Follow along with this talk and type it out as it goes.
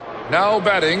Now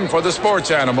batting for the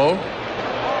sports animal,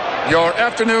 your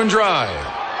afternoon drive.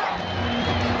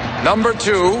 Number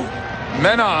 2,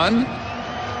 men on,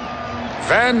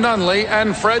 Van Nunley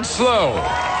and Fred Slow.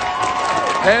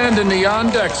 And in the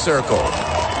on-deck circle,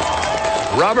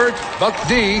 Robert Buck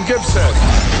D. Gibson.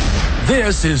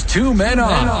 This is Two Men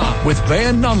On with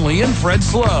Van Nunley and Fred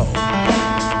Slow.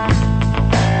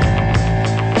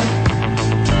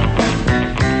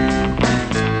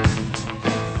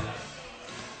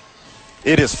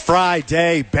 It is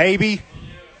Friday, baby.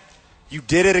 You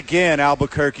did it again,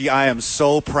 Albuquerque. I am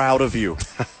so proud of you.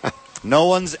 No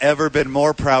one's ever been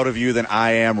more proud of you than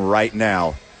I am right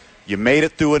now. You made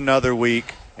it through another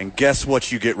week, and guess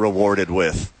what you get rewarded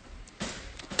with?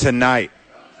 Tonight,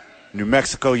 New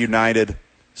Mexico United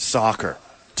soccer.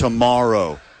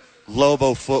 Tomorrow,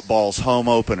 Lobo football's home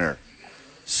opener.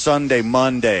 Sunday,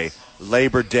 Monday,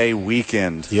 Labor Day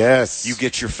weekend. Yes. You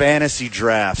get your fantasy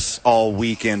drafts all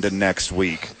weekend and next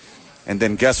week. And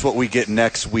then guess what we get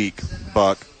next week,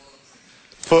 Buck?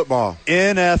 Football.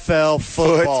 NFL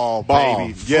football,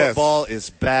 baby. Yes. Football is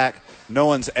back. No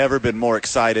one's ever been more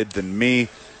excited than me,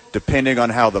 depending on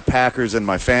how the Packers and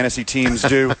my fantasy teams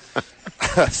do.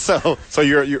 So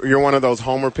you're one of those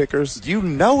homer pickers? You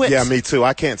know it. Yeah, me too.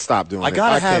 I can't stop doing it. I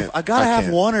gotta have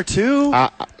one or two.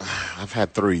 I've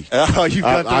had three. Oh, you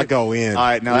got I go in. All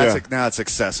right, now it's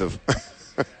excessive.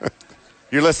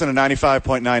 You're listening to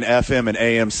 95.9 FM and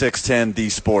AM 610, The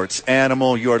Sports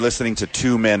Animal. You are listening to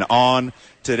Two Men On.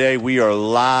 Today we are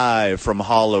live from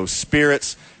Hollow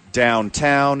Spirits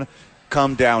downtown.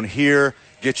 Come down here,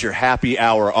 get your happy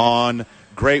hour on.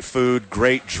 Great food,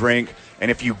 great drink. And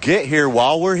if you get here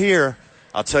while we're here,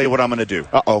 I'll tell you what I'm going to do.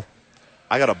 Uh-oh.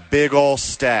 I got a big old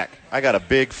stack. I got a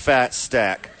big fat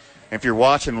stack. And if you're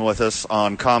watching with us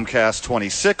on Comcast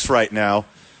 26 right now,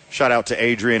 shout out to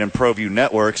Adrian and ProView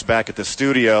Networks back at the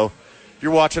studio. If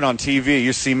you're watching on TV,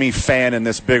 you see me fanning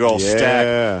this big old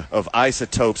stack of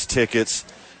Isotopes tickets.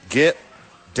 Get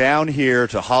down here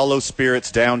to Hollow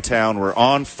Spirits downtown. We're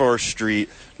on First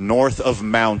Street, north of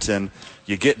Mountain.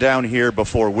 You get down here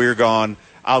before we're gone.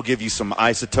 I'll give you some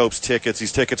Isotopes tickets.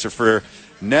 These tickets are for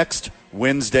next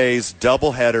Wednesday's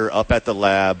doubleheader up at the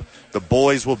lab. The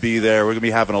boys will be there. We're going to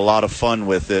be having a lot of fun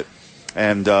with it.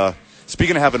 And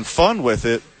speaking of having fun with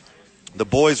it, the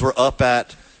boys were up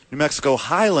at New Mexico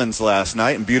Highlands last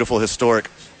night in beautiful, historic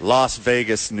Las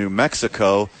Vegas, New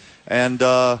Mexico. And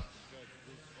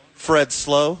Fred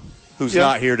Slow, who's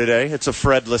not here today. It's a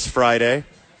Fredless Friday.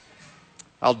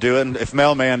 I'll do it. And if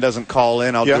Mailman doesn't call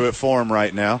in, I'll do it for him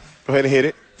right now. Go ahead and hit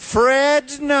it.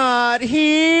 Fred's not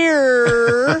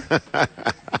here.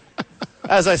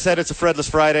 As I said, it's a Fredless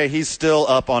Friday. He's still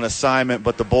up on assignment,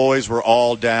 but the boys were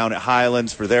all down at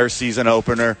Highlands for their season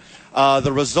opener.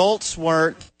 The results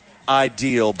weren't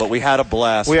ideal, but we had a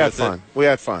blast. We had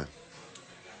fun.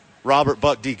 Robert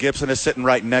Buck D. Gibson is sitting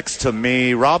right next to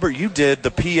me. Robert, you did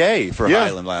the PA for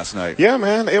Highland last night. Yeah,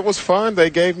 man. It was fun. They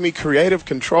gave me creative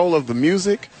control of the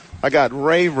music. I got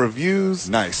rave reviews.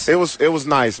 Nice. It was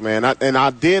nice, man. I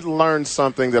did learn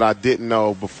something that I didn't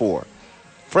know before.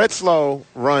 Fred Slow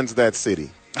runs that city.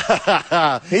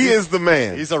 He is the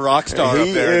man. He's a rock star up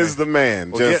there. He is the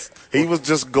man. He was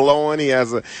just glowing.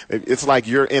 It's like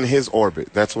you're in his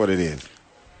orbit. That's what it is.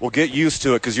 Well, get used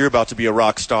to it because you're about to be a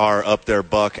rock star up there,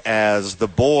 Buck, as the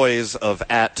boys of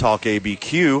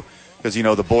 @TalkABQ, because, you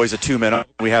know, the boys at Two Men,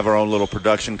 we have our own little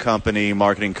production company,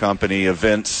 marketing company,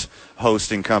 events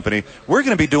hosting company. We're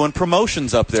going to be doing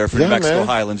promotions up there for New Mexico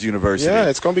Highlands University. Yeah,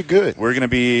 it's going to be good. We're going to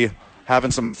be having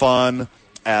some fun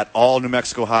at all New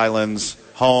Mexico Highlands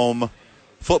home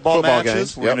football matches.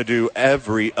 Games. We're going to do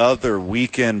every other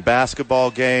weekend basketball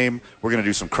game. We're going to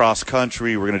do some cross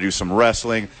country. We're going to do some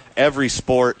wrestling. Every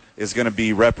sport is going to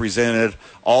be represented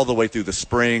all the way through the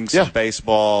spring. Some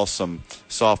baseball, some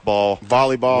softball,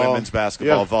 volleyball, women's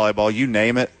basketball, volleyball, you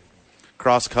name it.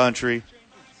 Cross country,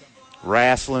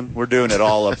 wrestling. We're doing it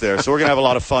all up there. So we're going to have a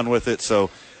lot of fun with it. So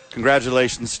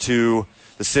congratulations to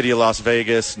the city of Las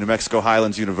Vegas, New Mexico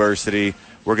Highlands University.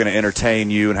 We're going to entertain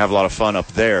you and have a lot of fun up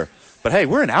there. But, hey,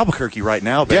 we're in Albuquerque right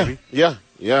now, baby.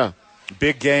 Yeah.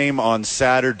 Big game on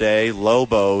Saturday.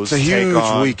 Lobos. It's a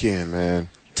huge weekend, man.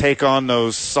 Take on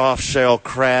those soft-shell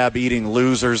crab-eating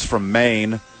losers from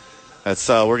Maine. That's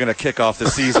we're going to kick off the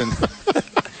season.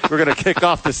 We're going to kick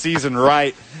off the season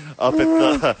right up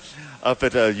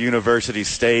at University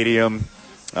Stadium.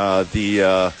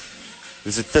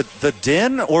 Is it the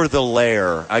Den or the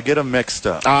Lair? I get them mixed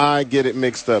up. I get it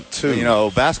mixed up, too. You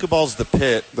know, basketball's the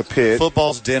Pit. The Pit.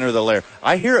 Football's Den or the Lair.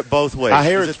 I hear it both ways. I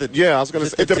hear it. I was going to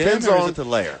say. It depends on. Is it the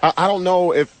Lair? I don't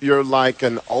know if you're like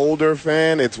an older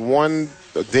fan. It's one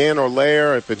Den or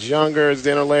Lair. If it's younger, it's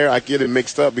Den or Lair. I get it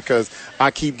mixed up because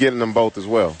I keep getting them both as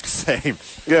well. Same.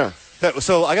 Yeah.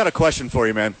 So I got a question for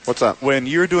you, man. What's up? When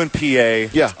you were doing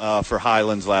PA for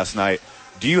Highlands last night,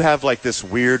 do you have like this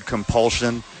weird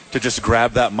compulsion to just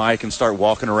grab that mic and start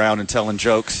walking around and telling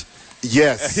jokes?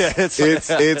 Yes. Yeah,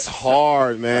 it's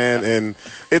hard, man. And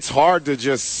it's hard to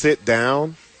just sit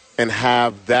down and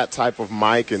have that type of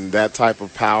mic and that type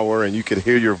of power, and you could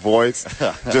hear your voice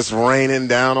just raining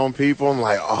down on people. I'm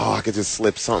like, oh, I could just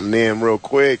slip something in real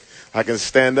quick. I can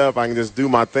stand up. I can just do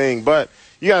my thing. But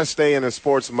you got to stay in a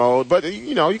sports mode. But,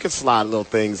 you know, you can slide little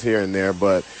things here and there.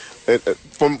 But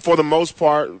for the most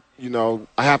part, you know,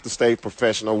 I have to stay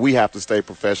professional. We have to stay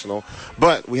professional.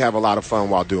 But we have a lot of fun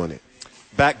while doing it.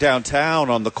 Back downtown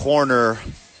on the corner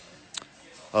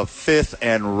of 5th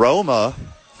and Roma,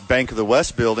 Bank of the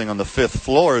West building on the 5th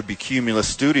floor would be Cumulus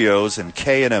Studios and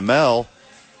KNML.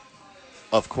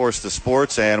 Of course, the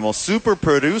sports animal. Super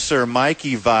producer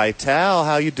Mikey Vital.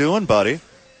 How you doing, buddy?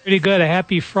 Pretty good. A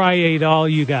happy Friday to all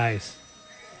you guys.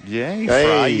 Yay,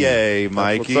 Friday,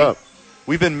 Mikey. What's up?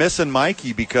 We've been missing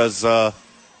Mikey because, you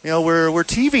know, we're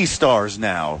TV stars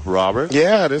now, Robert.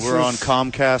 Yeah, we're on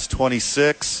Comcast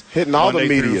 26. Hitting all Monday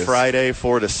the media. through Friday,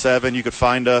 4 to 7. You could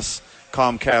find us,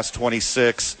 Comcast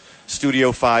 26,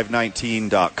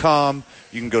 Studio519.com.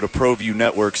 You can go to ProView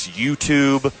Network's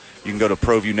YouTube. You can go to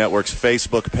ProView Network's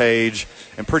Facebook page.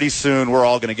 And pretty soon we're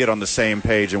all going to get on the same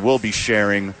page, and we'll be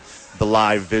sharing the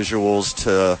live visuals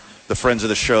to the friends of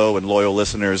the show and loyal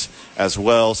listeners as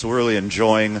well. So we're really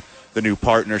enjoying the new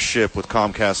partnership with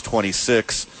Comcast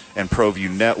 26 and ProView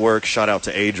Network. Shout out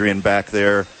to Adrian back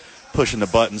there, pushing the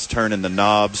buttons, turning the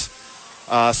knobs.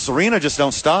 Serena just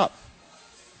don't stop.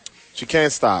 She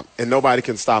can't stop, and nobody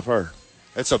can stop her.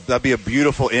 That'd be a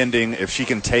beautiful ending if she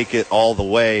can take it all the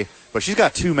way. But she's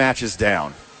got 2 matches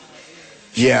down.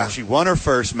 She won her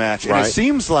first match, and Right. it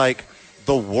seems like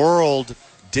the world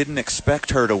didn't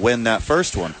expect her to win that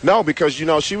first one. No, because, you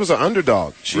know, she was an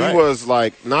underdog. She Right. was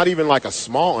like not even like a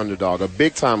small underdog, a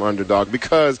big-time underdog,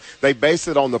 because they based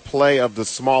it on the play of the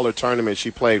smaller tournament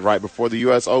she played right before the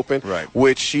U.S. Open, Right.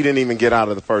 which she didn't even get out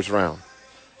of the first round.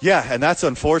 Yeah, and that's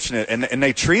unfortunate. And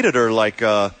they treated her like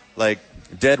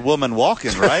dead woman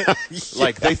walking, right?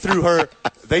 Like they threw her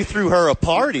a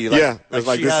party. Like, Yeah, like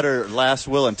like she this- had her last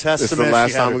will and testament. This is the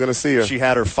last She had time we're gonna see her. She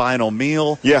had her final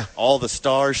meal. Yeah. All the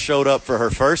stars showed up for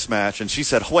her first match, and she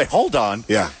said, "Wait, hold on.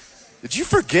 Yeah, Did you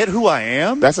forget who I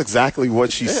am? that's exactly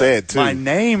what she said too. My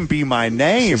name be my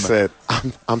name." She said,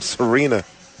 I'm Serena.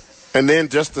 And then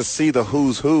just to see the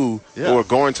who's who Yeah. who are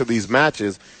going to these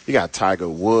matches, you got Tiger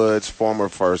Woods, former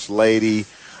First Lady,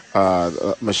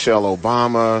 Michelle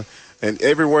Obama. And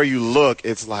everywhere you look,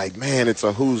 it's like, man, it's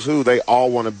a who's who. They all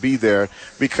want to be there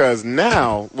because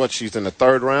now, she's in the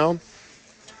 3rd round.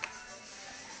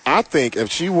 I think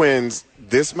if she wins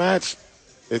this match,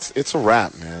 it's a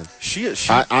wrap, man.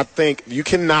 I think you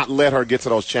cannot let her get to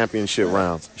those championship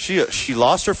rounds. She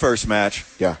lost her first match.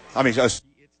 Yeah. I mean, it's 96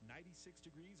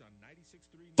 degrees on 96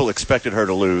 degrees. People expected her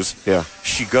to lose. Yeah.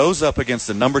 She goes up against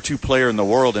the number 2 player in the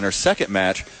world in her second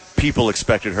match. People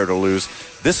expected her to lose.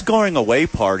 This going away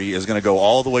party is going to go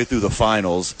all the way through the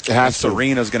finals. It has to.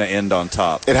 Serena's going to end on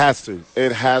top. It has to.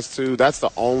 It has to. That's the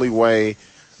only way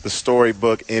the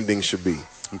storybook ending should be.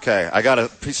 Okay.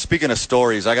 Speaking of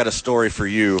stories, I got a story for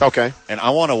you. Okay. And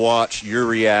I want to watch your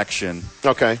reaction.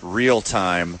 Okay. Real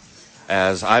time.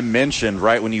 As I mentioned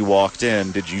right when you walked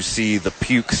in, did you see the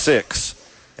Puke 6?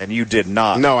 And you did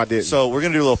not. No, I didn't. So we're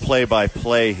going to do a little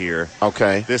play-by-play here.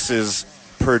 Okay. This is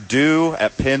Purdue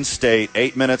at Penn State,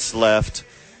 8 minutes left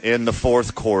in the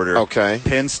 4th quarter. Okay.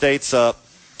 Penn State's up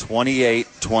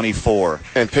 28-24.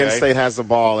 And Penn Okay? State has the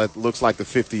ball at looks like the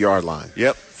 50-yard line.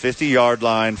 Yep, 50-yard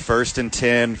line, 1st and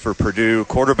 10 for Purdue.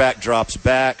 Quarterback drops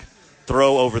back,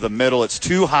 throw over the middle. It's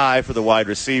too high for the wide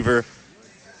receiver.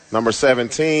 Number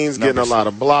 17's getting a lot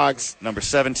of blocks. Number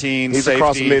 17, He's safety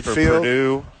across midfield. for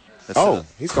Purdue. He's gonna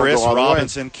Chris go all the way.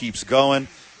 Robinson keeps going,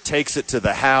 takes it to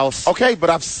the house. Okay, but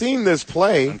I've seen this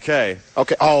play. Okay.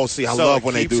 Oh, see, I So love it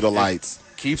when they keeps- do the lights.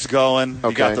 Keeps going. You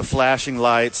Okay. got the flashing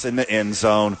lights in the end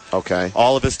zone. Okay.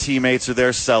 All of his teammates are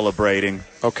there celebrating.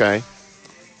 Okay.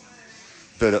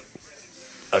 The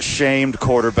ashamed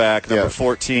quarterback, number Yeah.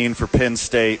 14 for Penn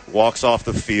State, walks off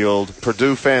the field.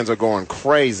 Purdue fans are going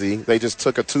crazy. They just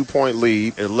took a 2-point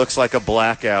lead. It looks like a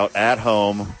blackout at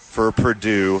home for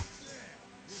Purdue.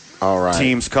 All right.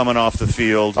 Teams coming off the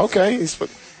field. Okay.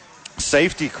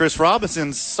 Safety, Chris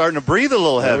Robinson's starting to breathe a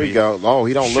little There heavy. we go. Oh,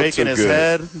 he don't look too Shaking his good.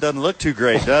 head. Doesn't look too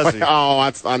great, does he?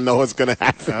 Oh, I know what's going to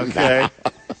happen. Okay.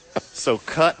 So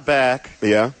cut back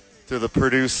Yeah. to the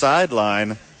Purdue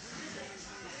sideline.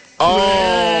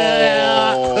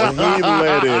 Oh. he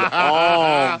let it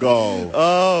all go.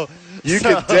 Oh. You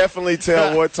could definitely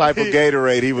tell what type of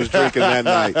Gatorade he was drinking that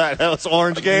night. That was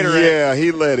orange Gatorade. Yeah,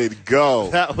 he let it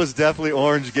go. That was definitely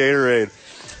orange Gatorade.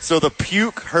 So the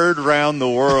puke heard round the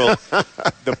world.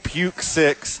 The puke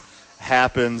 6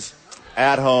 happens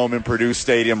at home in Purdue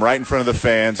Stadium right in front of the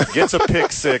fans. Gets a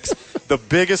pick 6, the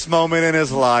biggest moment in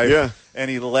his life. Yeah.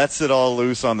 And he lets it all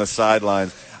loose on the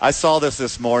sidelines. I saw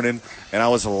this morning, and I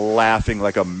was laughing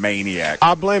like a maniac.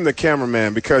 I blame the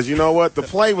cameraman because you know what? The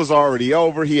play was already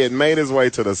over. He had made his way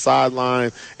to the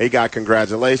sideline. He got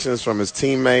congratulations from his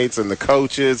teammates and the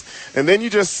coaches. And then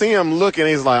you just see him looking.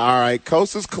 He's like, all right,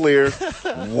 coast is clear.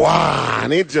 Wow.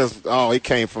 And he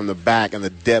came from the back and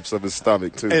the depths of his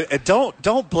stomach, too. And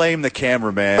don't blame the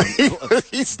cameraman.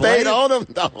 He stayed on him.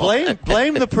 No.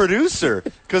 Blame the producer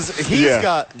because he's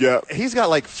got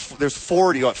like there's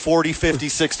 40, 50,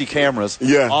 60 cameras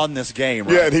on this game,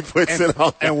 right? Yeah, and he puts it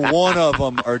on. And one of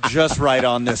them are just right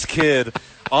on this kid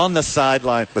on the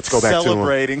sideline. Let's go back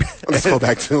celebrating. to him. Let's go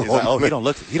back to him. Like, oh, he don't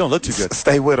look too good.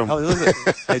 Stay with him.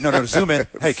 Hey, no, zoom in.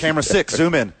 Hey, camera 6,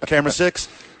 zoom in. Camera 6,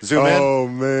 zoom in. Oh,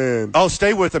 man. Oh,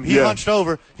 stay with him. He hunched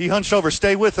over.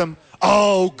 Stay with him.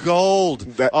 Oh, gold.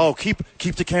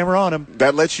 Keep the camera on him.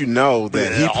 That lets you know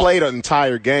that he played an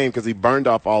entire game because he burned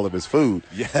off all of his food.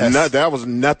 Yes. That was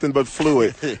nothing but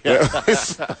fluid.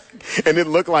 And it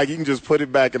looked like he can just put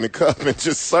it back in the cup and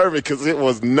just serve it because it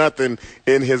was nothing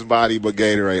in his body but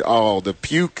Gatorade. Oh, the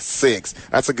Puke 6.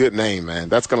 That's a good name, man.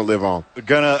 That's going to live on.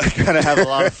 Gonna have a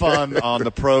lot of fun on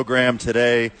the program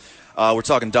today. We're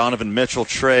talking Donovan Mitchell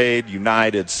trade,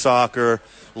 United Soccer,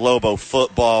 Lobo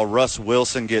football. Russ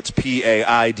Wilson gets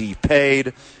PAID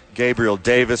paid. Gabriel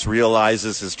Davis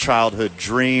realizes his childhood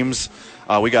dreams.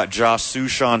 We got Josh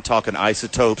Sushan talking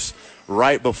Isotopes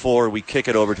right before we kick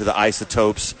it over to the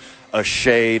Isotopes, a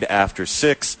shade after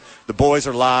 6. The boys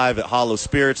are live at Hollow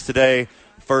Spirits today,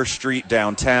 First Street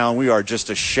downtown. We are just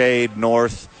a shade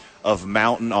north of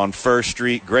Mountain on First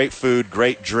Street. Great food,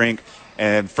 great drink.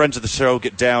 And friends of the show,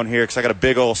 get down here because I got a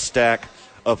big old stack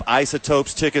of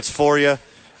Isotopes tickets for you.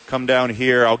 Come down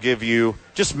here. I'll give you,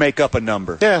 just make up a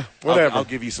number. Yeah, whatever. I'll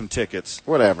give you some tickets.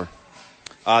 Whatever.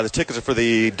 The tickets are for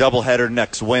the doubleheader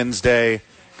next Wednesday.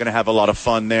 Going to have a lot of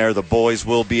fun there. The boys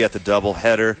will be at the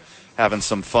doubleheader having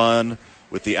some fun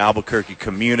with the Albuquerque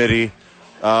community.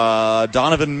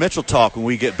 Donovan Mitchell talk when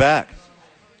we get back.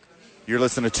 You're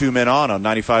listening to 2 Men On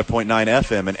 95.9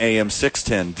 FM and AM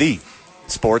 610, the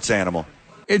Sports Animal.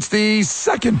 It's the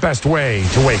second best way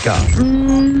to wake up.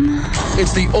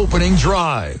 It's the opening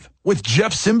drive with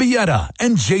Jeff Symbieta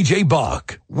and JJ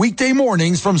Buck. Weekday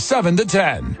mornings from 7 to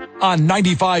 10 on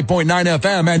 95.9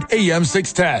 FM and AM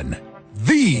 610.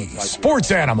 The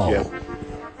Sports Animal. Yeah.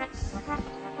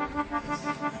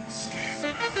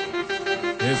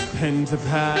 There's pen to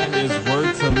pad, there's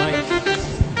word to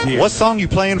mic. Dear. What song you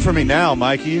playing for me now,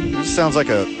 Mikey? It sounds like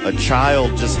a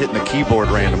child just hitting the keyboard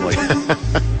randomly.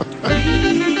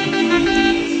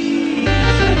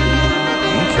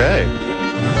 Okay.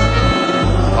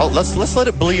 Let's let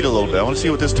it bleed a little bit. I want to see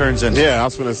what this turns into. Yeah,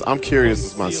 I'm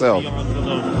curious myself.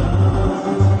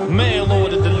 Mail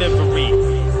order delivery.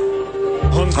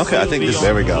 Okay, I think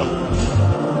there we go.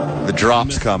 The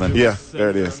drop's coming. Yeah,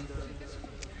 there it is.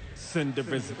 In the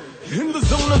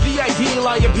zone of the ideal,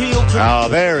 I appeal to. Oh,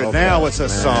 there. Okay. Now it's a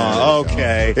song.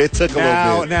 Okay. It took a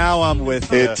little bit. Now I'm with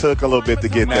you. It took a little bit to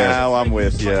get there. Now I'm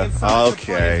with you.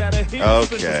 Okay.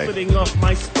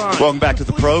 Welcome back to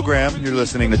the program. You're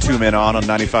listening to 2 Men On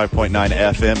 95.9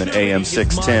 FM and AM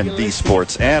 610, The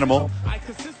Sports Animal.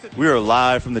 We are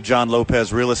live from the John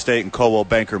Lopez Real Estate and Coldwell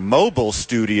Banker Mobile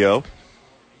Studio.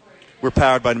 We're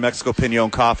powered by New Mexico Pinon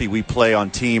Coffee. We play on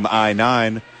Team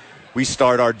I-9. We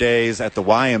start our days at the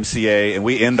YMCA, and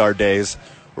we end our days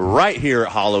right here at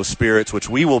Hollow Spirits, which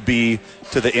we will be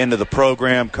to the end of the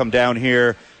program. Come down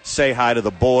here, say hi to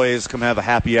the boys, come have a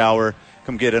happy hour,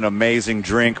 come get an amazing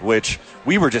drink, which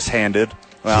we were just handed.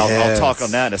 Well, yes. I'll talk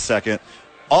on that in a second.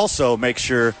 Also, make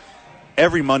sure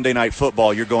every Monday Night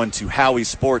Football you're going to Howie's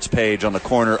Sports page on the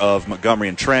corner of Montgomery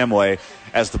and Tramway,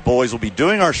 as the boys will be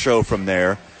doing our show from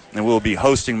there, and we'll be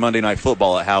hosting Monday Night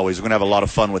Football at Howie's. We're going to have a lot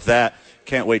of fun with that.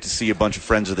 Can't wait to see a bunch of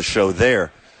friends of the show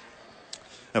there.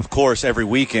 And of course, every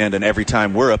weekend and every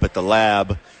time we're up at the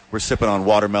lab, we're sipping on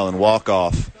Watermelon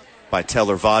Walk-Off by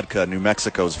Teller Vodka, New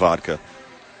Mexico's vodka.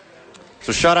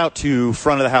 So shout out to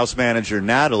front of the house manager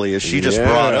Natalie, as she just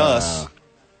brought us.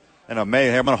 And I'm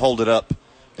going to hold it up.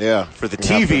 Yeah. For the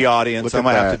TV audience, I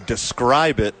might have to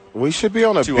describe it. We should be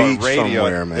on a to beach our radio.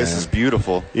 somewhere, man. This is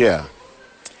beautiful. Yeah.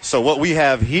 So what we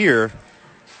have here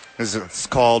is it's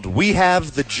called We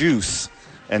Have the Juice,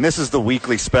 and this is the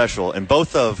weekly special. And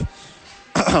both of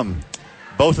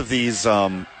both of these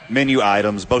menu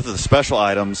items, both of the special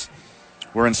items,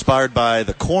 were inspired by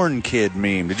the Corn Kid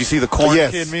meme. Did you see the Corn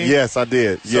Kid meme? Yes, I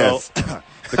did. So,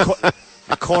 the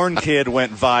Corn Kid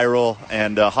went viral,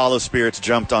 and Hollow Spirits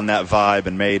jumped on that vibe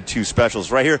and made two specials.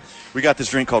 Right here, we got this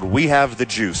drink called We Have the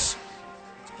Juice,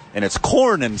 and it's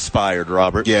corn-inspired,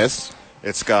 Robert. Yes.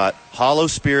 It's got Hollow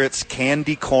Spirits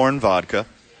candy corn vodka,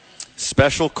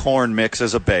 special corn mix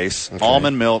as a base,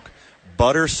 almond milk,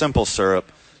 butter simple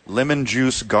syrup, lemon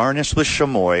juice garnished with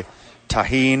chamoy,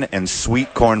 tahine, and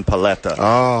sweet corn paleta.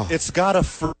 Oh. It's got a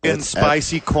freaking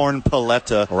spicy corn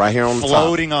paleta right here on the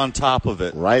floating on top of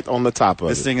it. Right on the top of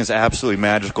This it. thing is absolutely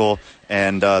magical.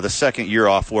 And the second you're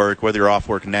off work, whether you're off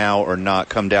work now or not,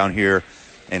 come down here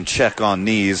and check on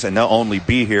these, and they'll only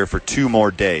be here for 2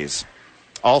 more days.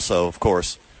 Also, of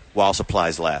course, while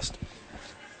supplies last.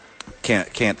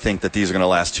 Can't think that these are going to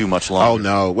last too much longer. Oh,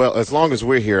 no. Well, as long as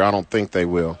we're here, I don't think they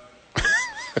will.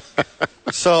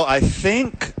 So I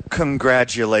think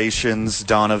congratulations,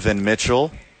 Donovan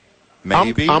Mitchell.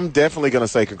 Maybe. I'm definitely going to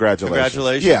say congratulations.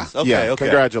 Congratulations? Yeah. Okay.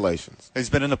 Congratulations. He's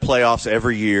been in the playoffs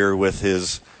every year with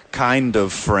his kind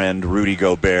of friend, Rudy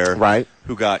Gobert. Right.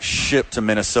 Who got shipped to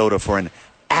Minnesota for an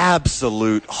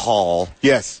absolute haul.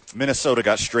 Yes. Minnesota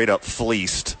got straight up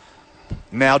fleeced.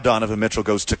 Now Donovan Mitchell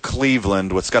goes to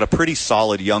Cleveland, which got a pretty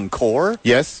solid young core.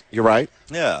 Yes, you're right.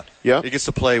 Yeah. Yeah. He gets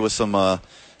to play with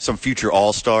some future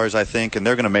All-Stars, I think, and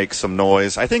they're going to make some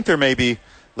noise. I think they're maybe,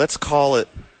 let's call it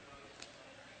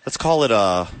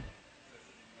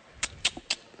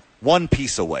one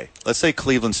piece away. Let's say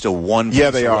Cleveland's still one piece away.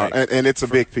 Yeah, they are, and it's a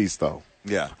big piece, though.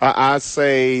 Yeah. I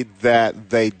say that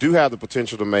they do have the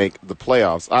potential to make the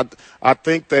playoffs. I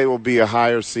think they will be a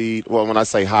higher seed. Well, when I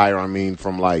say higher, I mean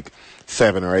from like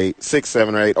 7 or 8, 6,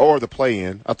 7 or 8, or the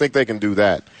play-in. I think they can do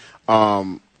that.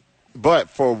 But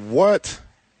for what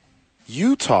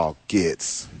Utah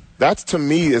gets, that's to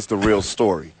me is the real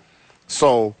story.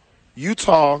 So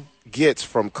Utah gets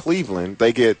from Cleveland,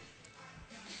 they get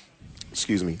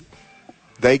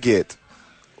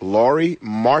Lauri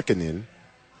Markkanen.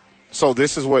 So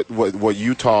this is what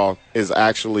Utah is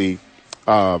actually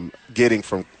getting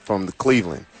from the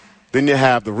Cleveland. Then you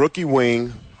have the rookie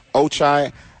wing,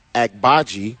 Ochai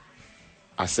Agbaji.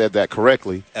 I said that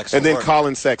correctly. Excellent and then work.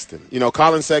 Colin Sexton.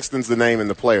 Colin Sexton's the name in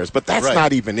the players, but that's Right.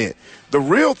 not even it. The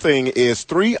real thing is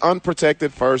 3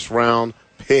 unprotected first-round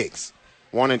picks,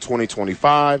 1 in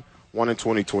 2025, 1 in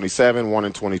 2027, 1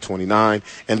 in 2029,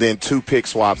 and then 2 pick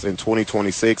swaps in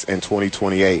 2026 and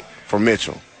 2028 for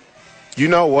Mitchell. You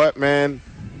know what, man?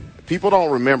 People don't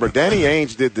remember. Danny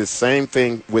Ainge did this same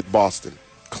thing with Boston.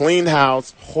 Cleaned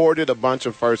house, hoarded a bunch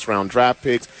of first-round draft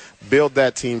picks, built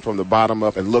that team from the bottom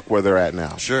up, and look where they're at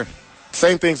now. Sure.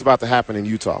 Same thing's about to happen in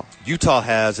Utah. Utah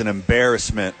has an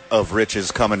embarrassment of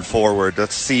riches coming forward.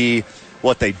 Let's see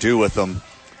what they do with them.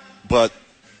 But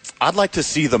I'd like to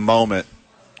see the moment,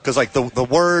 because like the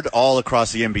word all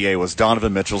across the NBA was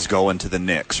Donovan Mitchell's going to the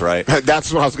Knicks, right?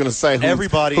 That's what I was going to say.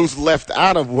 Who's left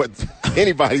out of what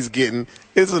anybody's getting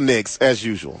is the Knicks, as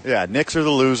usual. Yeah, Knicks are the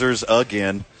losers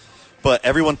again. But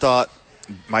everyone thought,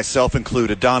 myself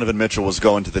included, Donovan Mitchell was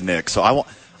going to the Knicks. So I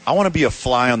want to be a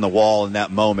fly on the wall in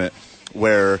that moment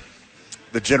where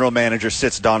the general manager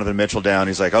sits Donovan Mitchell down.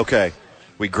 He's like, okay,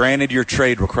 we granted your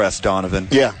trade request, Donovan.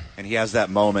 Yeah. And he has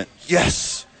that moment,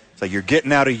 yes. It's like, you're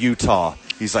getting out of Utah.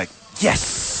 He's like,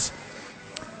 yes.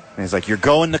 And he's like, you're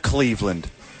going to Cleveland.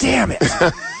 Damn it.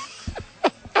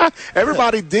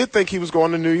 Everybody did think he was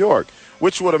going to New York,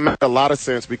 which would have made a lot of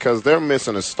sense because they're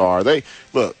missing a star.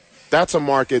 That's a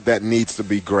market that needs to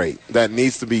be great, that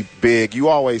needs to be big. You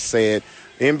always say it,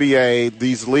 NBA,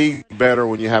 these leagues better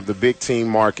when you have the big team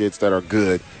markets that are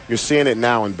good. You're seeing it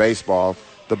now in baseball.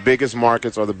 The biggest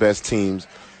markets are the best teams.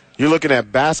 You're looking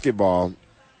at basketball.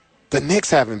 The Knicks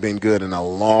haven't been good in a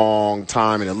long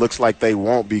time, and it looks like they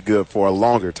won't be good for a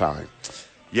longer time.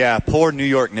 Yeah, poor New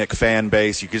York Knicks fan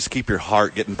base. You just keep your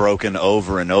heart getting broken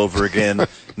over and over again.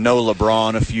 No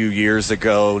LeBron a few years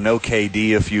ago. No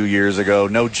KD a few years ago.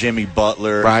 No Jimmy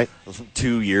Butler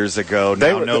 2 years ago.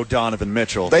 No Donovan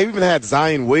Mitchell. They even had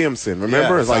Zion Williamson.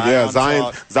 Remember? Yeah, it's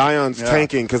like, Zion's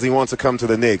tanking because he wants to come to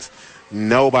the Knicks.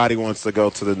 Nobody wants to go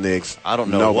to the Knicks. I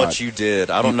don't know what you did.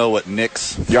 I don't know what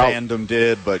Knicks fandom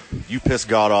did, but you pissed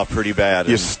God off pretty bad.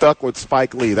 You're stuck with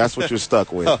Spike Lee. That's what you're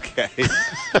stuck with. Okay.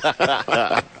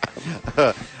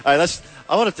 All right,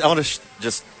 I want to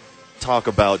just talk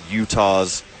about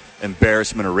Utah's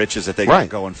embarrassment of riches that they got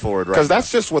going forward right now. Because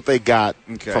that's just what they got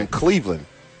from Cleveland.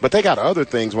 But they got other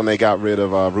things when they got rid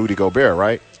of Rudy Gobert,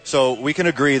 right? So we can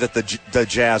agree that the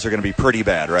Jazz are going to be pretty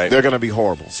bad, right? They're going to be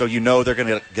horrible. So they're going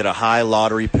to get a high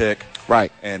lottery pick.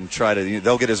 Right. And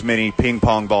they'll get as many ping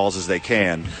pong balls as they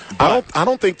can. I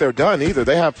don't think they're done either.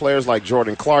 They have players like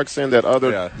Jordan Clarkson, that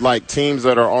other like teams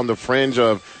that are on the fringe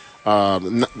of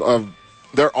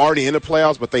they're already in the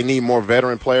playoffs, but they need more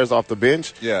veteran players off the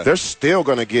bench. Yeah. They're still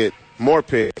going to get more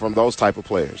picks from those type of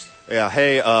players. Yeah,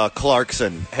 hey,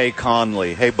 Clarkson, hey,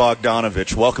 Conley, hey,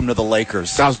 Bogdanovich, welcome to the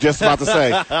Lakers. I was just about to say,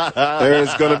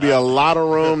 there's going to be a lot of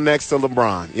room next to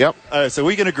LeBron. Yep. So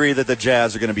we can agree that the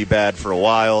Jazz are going to be bad for a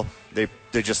while.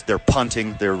 They're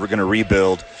punting. They're going to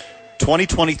rebuild.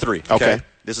 2023. Okay.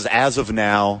 This is as of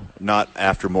now, not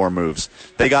after more moves.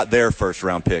 They got their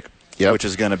first-round pick, which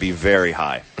is going to be very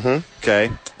high. Mm-hmm. Okay.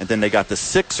 And then they got the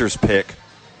Sixers pick,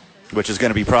 which is going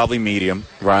to be probably medium.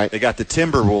 Right. They got the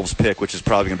Timberwolves pick, which is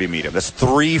probably going to be medium. That's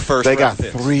 3 first-round picks.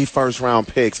 They got 3 first-round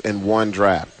picks in one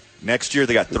draft. Next year,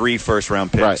 they got 3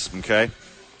 first-round picks. Right. Okay.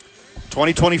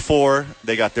 2024,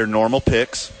 they got their normal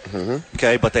picks. Mm-hmm.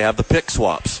 Okay, but they have the pick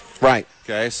swaps. Right.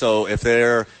 Okay, so if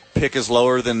their pick is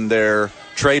lower than their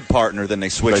trade partner, then they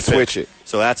switch it.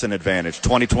 So that's an advantage.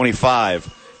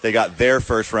 2025, they got their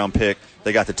first-round pick.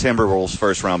 They got the Timberwolves'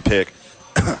 first-round pick.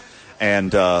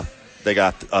 And they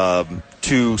got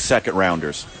 2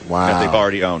 second-rounders that they've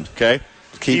already owned. Okay?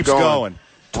 Keeps going.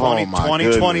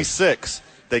 2026,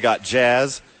 they got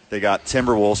Jazz, they got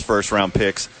Timberwolves' first-round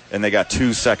picks, and they got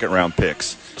 2 second-round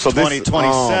picks. So 2027,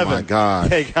 oh my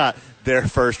God. They got their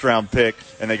first-round pick,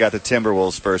 and they got the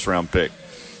Timberwolves' first-round pick.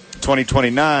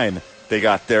 2029, they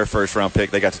got their first-round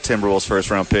pick. They got the Timberwolves'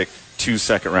 first-round pick, 2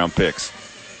 second-round picks.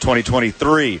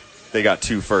 2023, they got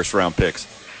 2 first-round picks.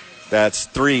 That's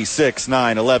 3, 6,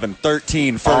 9, 11,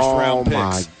 13 first-round picks. Oh,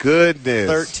 my goodness.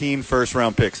 13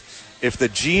 first-round picks. If the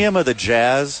GM of the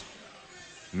Jazz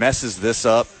messes this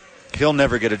up, he'll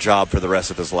never get a job for the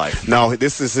rest of his life. No,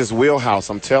 this is his wheelhouse.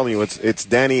 I'm telling you, it's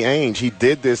Danny Ainge. He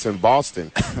did this in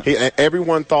Boston.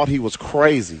 Everyone thought he was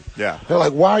crazy. Yeah. They're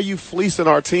like, why are you fleecing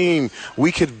our team?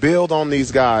 We could build on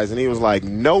these guys. And he was like,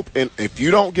 nope. And if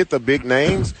you don't get the big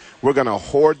names, we're going to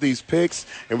hoard these picks,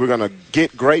 and we're going to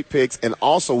get great picks. And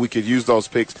also we could use those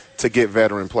picks to get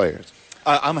veteran players.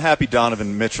 I'm happy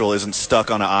Donovan Mitchell isn't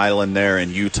stuck on an island there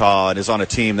in Utah and is on a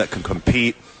team that can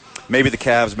compete. Maybe the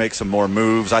Cavs make some more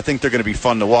moves. I think they're going to be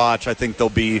fun to watch. I think they'll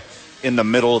be in the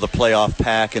middle of the playoff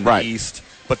pack in the East.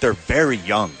 But they're very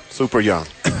young. Super young.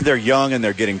 They're young, and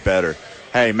they're getting better.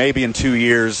 Hey, maybe in 2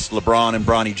 years, LeBron and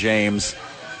Bronny James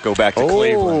go back to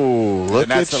Cleveland. Look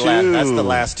at you. That's the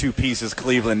last 2 pieces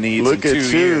Cleveland needs in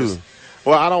 2 years.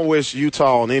 Well, I don't wish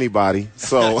Utah on anybody.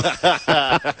 So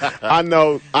I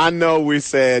know we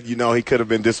said, he could have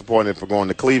been disappointed for going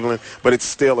to Cleveland, but it's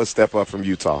still a step up from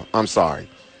Utah. I'm sorry.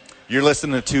 You're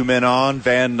listening to 2 Men On,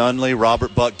 Van Nunley,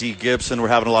 Robert Buck D. Gibson. We're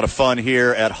having a lot of fun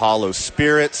here at Hollow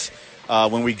Spirits.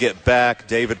 When we get back,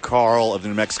 David Carl of the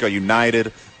New Mexico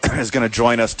United is going to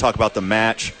join us, talk about the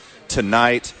match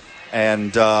tonight,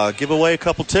 and give away a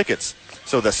couple tickets.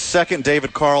 So the second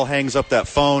David Carl hangs up that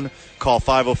phone, call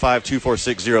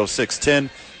 505-246-0610.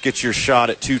 Get your shot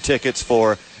at 2 tickets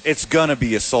for it's going to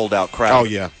be a sold-out crowd. Oh,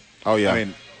 yeah. I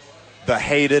mean, the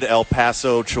hated El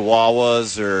Paso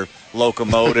Chihuahuas or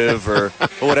Locomotive or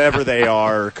whatever they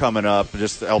are coming up.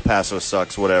 Just El Paso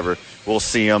sucks, whatever. We'll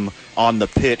see them on the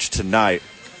pitch tonight.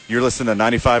 You're listening to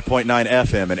 95.9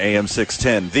 FM and AM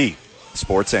 610, the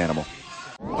Sports Animal.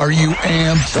 Are you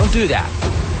amped? Don't do that.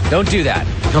 Don't do that.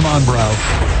 Come on, bro.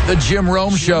 The Jim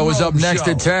Rome Show is up next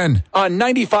at 10 on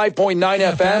 95.9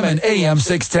 FM and AM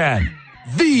 610.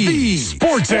 The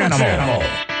Sports Animal.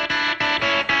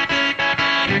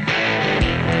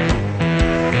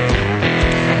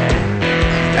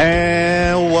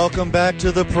 And welcome back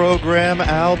to the program,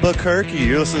 Albuquerque.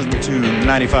 You're listening to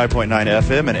 95.9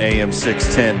 FM and AM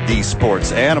 610, The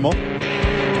Sports Animal.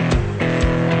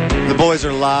 The boys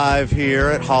are live here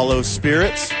at Hollow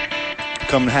Spirits.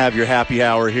 Come have your happy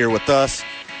hour here with us.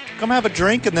 Come have a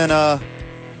drink and then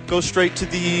go straight to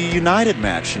the United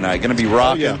match tonight. Going to be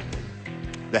rocking.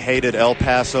 The hated El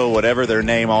Paso, whatever their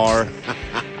name are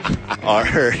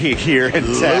here in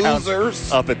town.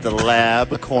 Losers. Up at the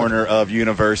lab corner of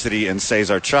University and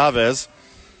Cesar Chavez.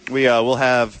 We'll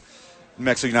have New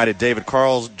Mexico United David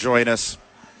Carl join us.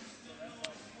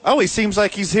 Oh, he seems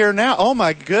like he's here now. Oh,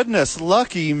 my goodness.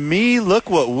 Lucky me. Look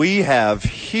what we have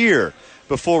here.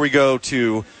 Before we go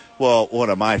to, well, one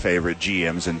of my favorite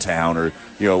GMs in town, or,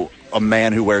 a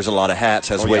man who wears a lot of hats,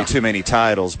 has way too many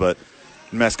titles, but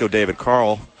New Mexico David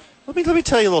Carl. Let me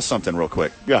tell you a little something real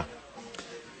quick. Yeah.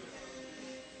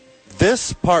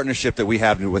 This partnership that we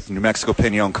have with New Mexico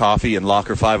Pinon Coffee and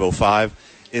Locker 505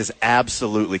 is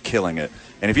absolutely killing it.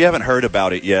 And if you haven't heard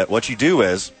about it yet, what you do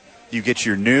is you get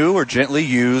your new or gently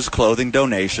used clothing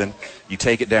donation. You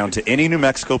take it down to any New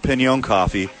Mexico Pinon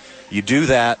Coffee. You do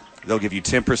that, they'll give you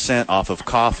 10% off of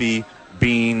coffee,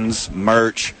 beans,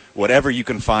 merch, whatever you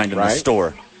can find in the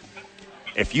store.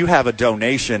 If you have a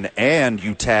donation and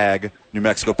you tag New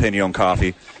Mexico Pinon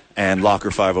Coffee and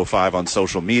Locker 505 on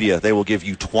social media, they will give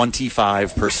you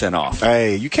 25% off.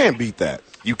 Hey, you can't beat that.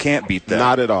 You can't beat that.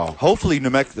 Not at all. Hopefully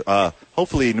New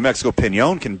Mexico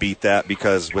Pinon can beat that,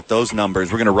 because with those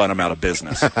numbers, we're going to run them out of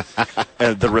business.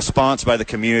 The response by the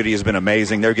community has been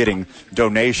amazing. They're getting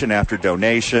donation after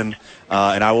donation.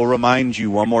 And I will remind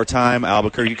you one more time,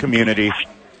 Albuquerque community,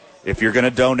 if you're going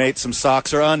to donate some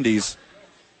socks or undies,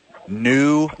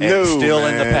 new and still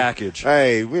in the package.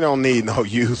 Hey, we don't need no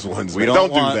used ones. We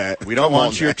don't want, do that. We don't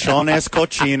want your chones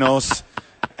cochinos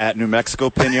at New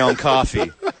Mexico Pinon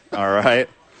Coffee. All right?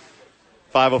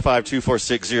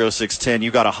 505-246-0610.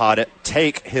 You got a hot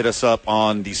take, hit us up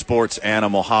on the Sports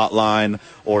Animal hotline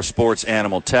or Sports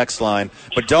Animal text line.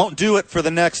 But don't do it for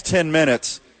the next 10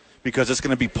 minutes, because it's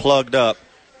going to be plugged up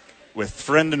with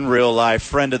friend in real life,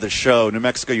 friend of the show, New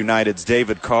Mexico United's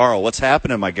David Carl. What's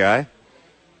happening, my guy?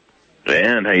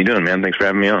 Dan, how you doing, man? Thanks for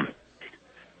having me on.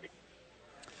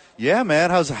 Yeah,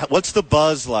 man. What's the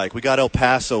buzz like? We got El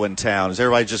Paso in town. Is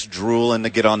everybody just drooling to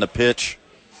get on the pitch?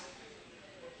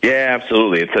 Yeah,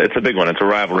 absolutely. It's a big one. It's a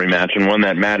rivalry match, and one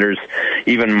that matters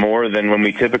even more than when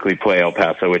we typically play El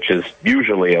Paso, which is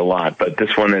usually a lot. But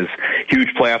this one is huge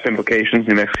playoff implications.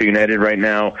 New Mexico United right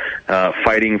now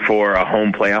fighting for a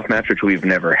home playoff match, which we've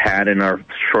never had in our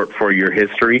short 4-year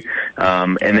history.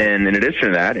 And then in addition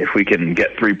to that, if we can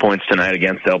get 3 points tonight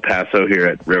against El Paso here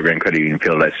at Rio Grande Credit Union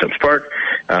Field at Stokes Park,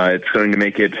 it's going to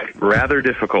make it rather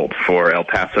difficult for El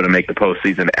Paso to make the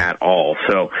postseason at all.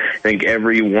 So I think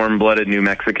every warm-blooded New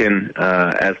Mexican,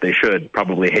 as they should,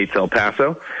 probably hates El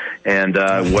Paso. And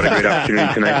what a great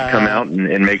opportunity tonight to come out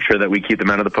and make sure that we keep them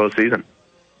out of the postseason.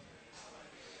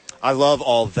 I love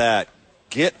all that.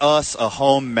 Get us a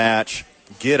home match.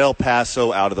 Get El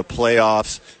Paso out of the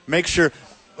playoffs. Make sure,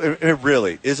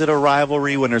 really, is it a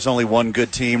rivalry when there's only one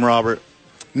good team, Robert?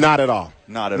 Not at all.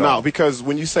 Not at all. No, because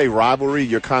when you say rivalry,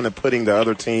 you're kind of putting the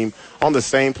other team on the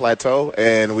same plateau,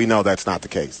 and we know that's not the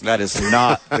case. That is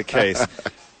not the case.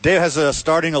 Dave, has a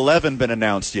starting 11 been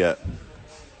announced yet?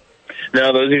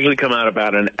 No, those usually come out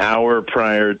about an hour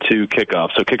prior to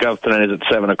kickoff. So kickoff tonight is at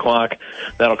 7 o'clock.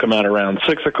 That'll come out around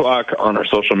 6 o'clock on our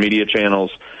social media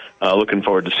channels. Looking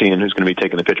forward to seeing who's going to be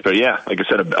taking the pitch. But, yeah, like I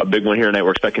said, a big one here tonight.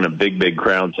 We're expecting a big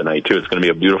crowd tonight, too. It's going to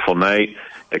be a beautiful night.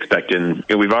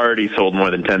 We've already sold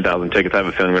more than 10,000 tickets. I have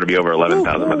a feeling we're going to be over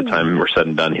 11,000 by the time we're said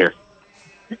and done here.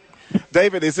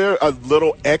 David, is there a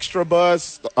little extra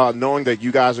buzz knowing that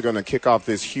you guys are going to kick off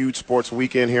this huge sports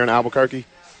weekend here in Albuquerque?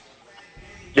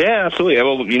 Yeah, absolutely.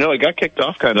 Well, it got kicked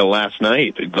off kind of last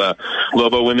night. The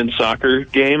Lobo women's soccer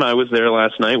game, I was there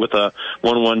last night with a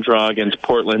 1-1 draw against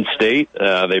Portland State.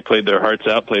 They played their hearts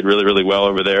out, played really, really well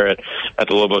over there at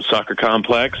the Lobo soccer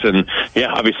complex. And,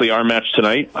 yeah, obviously our match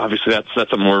tonight, obviously that's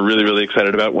something we're really, really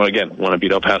excited about. Well, again, want to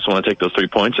beat El Paso, want to take those 3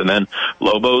 points. And then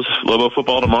Lobo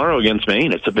football tomorrow against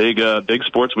Maine. It's a big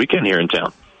sports weekend here in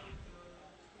town.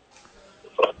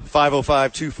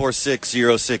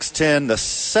 505-246-0610. The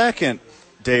second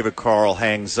David Carl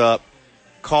hangs up,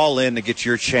 call in to get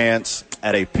your chance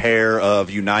at a pair of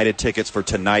United tickets for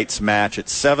tonight's match at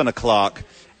 7 o'clock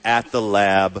at the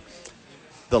Lab.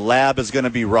 The Lab is going to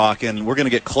be rocking. We're going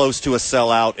to get close to a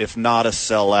sellout, if not a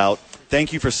sellout.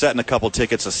 Thank you for setting a couple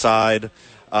tickets aside,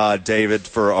 David,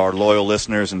 for our loyal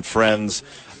listeners and friends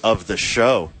of the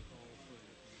show.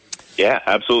 Yeah,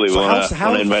 absolutely. We want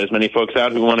to invite as many folks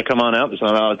out who want to come on out. There's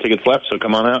not a lot of tickets left, so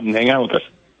come on out and hang out with us.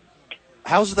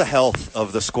 How's the health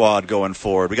of the squad going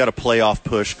forward? We got a playoff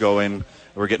push going.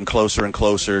 We're getting closer and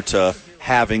closer to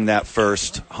having that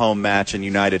first home match in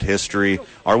United history.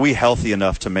 Are we healthy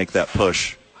enough to make that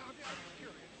push?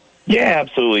 Yeah,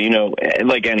 absolutely.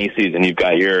 Like any season, you've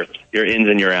got your ins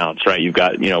and your outs, right? You've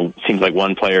got, seems like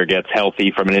one player gets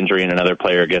healthy from an injury and another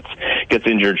player gets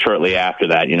injured shortly after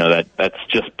that. That's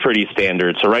just pretty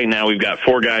standard. So right now we've got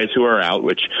 4 guys who are out,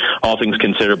 which all things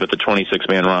considered, but the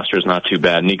 26-man roster is not too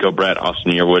bad. Nico Brett,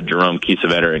 Austin Yearwood, Jerome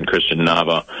Kiesewetter, and Christian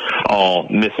Nava all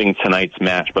missing tonight's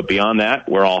match. But beyond that,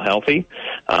 we're all healthy.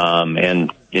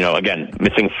 And, again,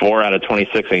 missing 4 out of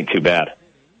 26 ain't too bad.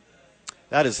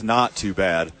 That is not too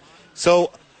bad.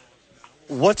 So,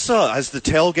 has the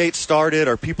tailgate started?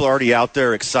 Are people already out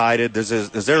there excited? Is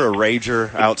there a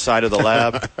rager outside of the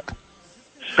Lab?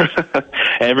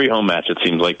 Every home match, it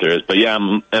seems like there is. But yeah,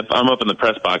 I'm up in the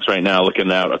press box right now, looking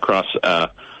out across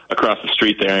the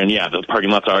street there, and yeah, the parking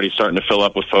lot's already starting to fill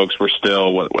up with folks. We're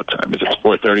still what time is it?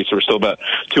 4:30, so we're still about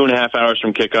 2.5 hours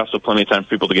from kickoff, so plenty of time for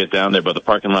people to get down there. But the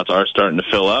parking lots are starting to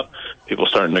fill up. People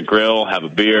starting to grill, have a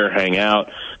beer, hang out,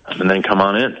 and then come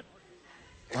on in.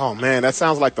 Oh, man, that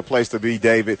sounds like the place to be,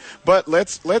 David. But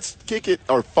let's kick it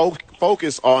or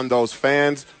focus on those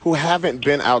fans who haven't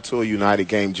been out to a United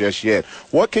game just yet.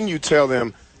 What can you tell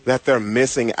them that they're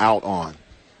missing out on?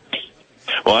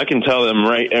 Well, I can tell them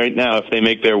right now, if they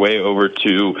make their way over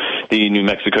to the New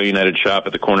Mexico United shop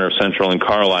at the corner of Central and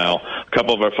Carlisle, a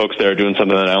couple of our folks there are doing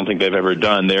something that I don't think they've ever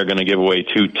done. They're going to give away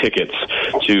 2 tickets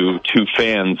to 2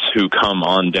 fans who come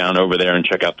on down over there and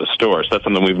check out the store. So that's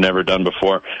something we've never done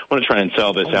before. I want to try and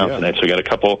sell this out tonight. So we got 2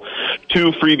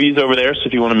 freebies over there. So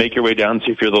if you want to make your way down,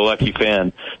 see if you're the lucky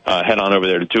fan, head on over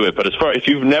there to do it. But if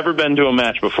you've never been to a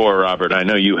match before, Robert, I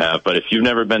know you have, but if you've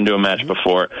never been to a match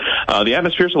before, the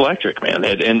atmosphere's electric, man.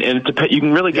 And you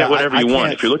can really get whatever you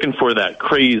want. If you're looking for that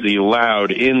crazy,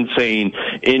 loud, insane,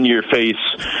 in-your-face,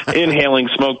 inhaling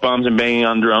smoke bombs and banging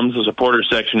on drums, the supporter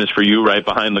section is for you right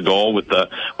behind the goal with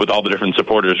all the different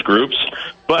supporters groups.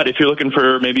 But if you're looking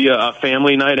for maybe a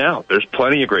family night out, there's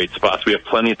plenty of great spots. We have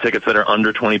plenty of tickets that are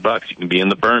under $20. You can be in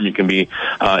the berm. You can be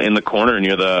in the corner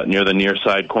near the near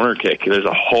side corner kick. There's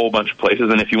a whole bunch of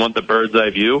places. And if you want the bird's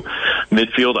eye view,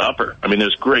 midfield upper. I mean,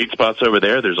 there's great spots over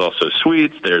there. There's also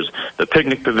suites. There's the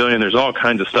picnic pavilion. There's all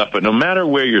kinds of stuff. But no matter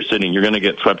where you're sitting, you're going to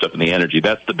get swept up in the energy.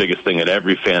 That's the biggest thing that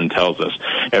every fan tells us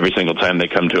every single time they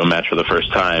come to a match for the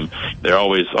first time. They're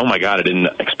always, oh my God, I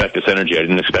didn't expect this energy. I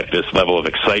didn't expect this level of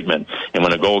excitement. And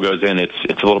when a goal goes in, it's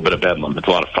a little bit of bedlam. It's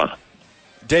a lot of fun.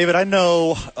 David, I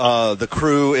know the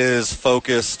crew is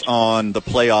focused on the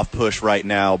playoff push right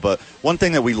now, but one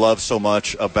thing that we love so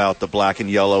much about the Black and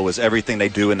Yellow is everything they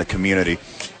do in the community.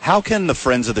 How can the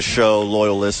friends of the show,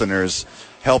 loyal listeners,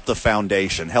 help the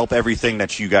foundation, help everything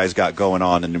that you guys got going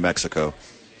on in New Mexico?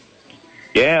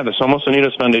 Yeah, the Somos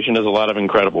Unidos Foundation does a lot of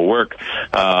incredible work.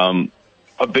 A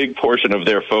big portion of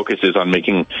their focus is on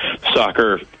making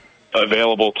soccer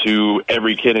available to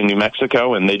every kid in New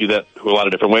Mexico, and they do that through a lot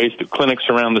of different ways, through clinics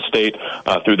around the state,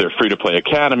 through their free-to-play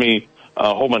academy,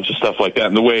 a whole bunch of stuff like that.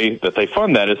 And the way that they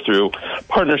fund that is through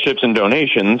partnerships and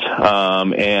donations.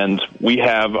 And we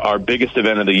have our biggest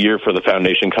event of the year for the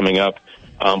foundation coming up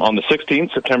on the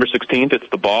 16th, September 16th. It's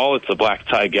the ball. It's the Black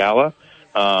Tie Gala.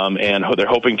 And they're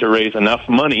hoping to raise enough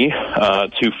money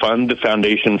to fund the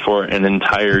foundation for an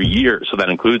entire year. So that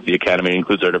includes the academy,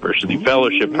 includes our diversity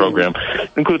fellowship program,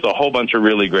 includes a whole bunch of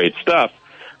really great stuff.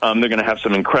 They're going to have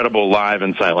some incredible live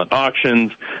and silent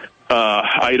auctions.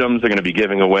 Items they're going to be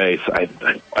giving away. I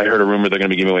heard a rumor they're going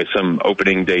to be giving away some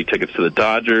opening day tickets to the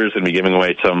Dodgers and be giving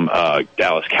away some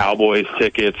Dallas Cowboys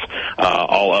tickets,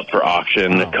 all up for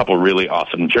auction. A couple really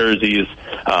awesome jerseys.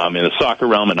 In the soccer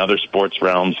realm and other sports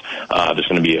realms, there's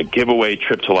going to be a giveaway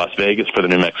trip to Las Vegas for the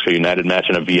New Mexico United match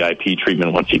and a VIP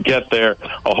treatment once you get there.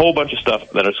 A whole bunch of stuff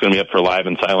that is going to be up for live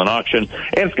and silent auction,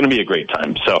 and it's going to be a great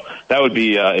time. So that would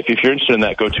be, if you're interested in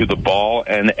that, go to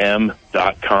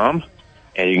theballnm.com.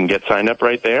 And you can get signed up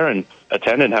right there and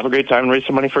attend and have a great time and raise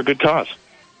some money for a good cause.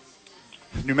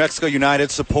 New Mexico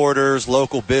United supporters,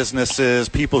 local businesses,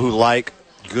 people who like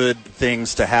good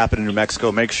things to happen in New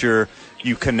Mexico, make sure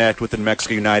you connect with the New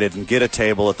Mexico United and get a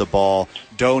table at the ball,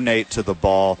 donate to the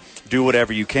ball, do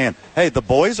whatever you can. Hey, the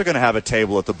boys are going to have a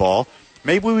table at the ball.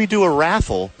 Maybe we do a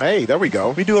raffle. Hey, there we go.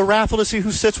 We do a raffle to see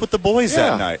who sits with the boys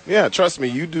that night. Yeah, trust me,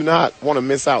 you do not want to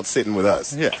miss out sitting with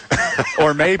us. Yeah.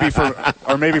 or maybe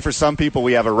for some people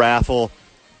we have a raffle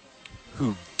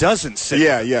who doesn't sit.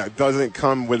 Yeah, doesn't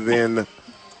come within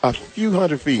a few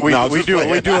hundred feet. We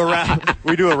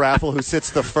do a raffle who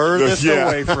sits the furthest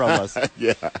away from us.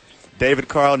 Yeah. David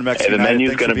Carl, New Mexico United. The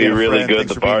menu's going to be really good.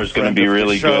 Thanks the bar is going to be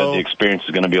really good. The experience is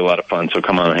going to be a lot of fun. So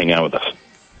come on and hang out with us.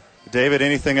 David,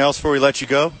 anything else before we let you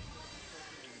go?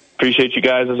 Appreciate you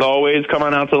guys as always. Come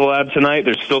on out to the lab tonight.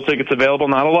 There's still tickets available,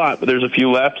 not a lot, but there's a few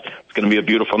left. It's going to be a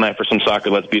beautiful night for some soccer.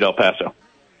 Let's beat El Paso.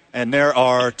 And there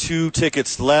are 2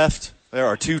 tickets left.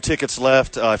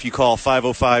 If you call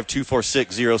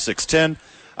 505-246-0610.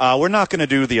 We're not going to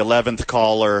do the 11th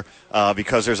caller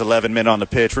because there's 11 men on the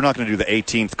pitch. We're not going to do the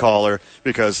 18th caller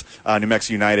because New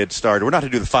Mexico United started. We're not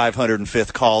going to do the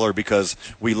 505th caller because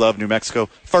we love New Mexico.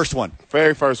 First one.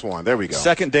 Very first one. There we go.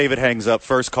 Second, David hangs up.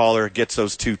 First caller gets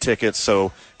those 2 tickets.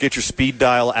 So get your speed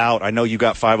dial out. I know you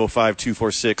got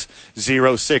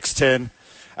 505-246-0610.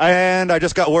 And I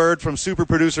just got word from super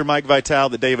producer Mike Vitale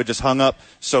that David just hung up.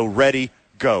 So ready,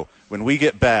 go. When we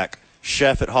get back,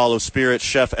 Chef at Hollow Spirits,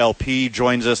 Chef LP,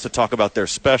 joins us to talk about their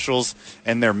specials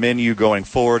and their menu going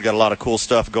forward. Got a lot of cool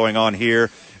stuff going on here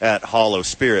at Hollow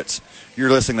Spirits. You're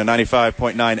listening to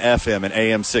 95.9 FM and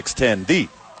AM 610, the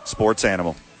Sports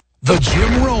Animal. The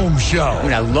Jim Rome Show. I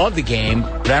mean, I love the game,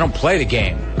 but I don't play the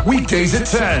game. Weekdays at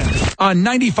 10 on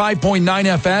 95.9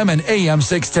 FM and AM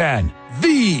 610,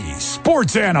 the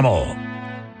Sports Animal.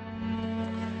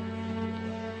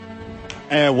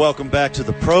 And welcome back to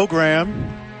the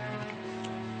program.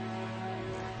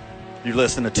 You're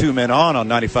listening to Two Men On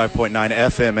 95.9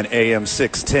 FM and AM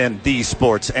 610, The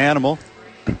Sports Animal.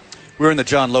 We're in the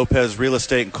John Lopez Real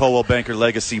Estate and Coldwell Banker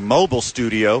Legacy mobile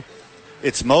studio.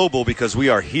 It's mobile because we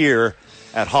are here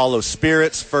at Hollow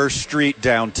Spirits, 1st Street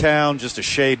downtown, just a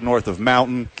shade north of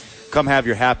Mountain. Come have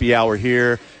your happy hour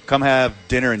here. Come have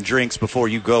dinner and drinks before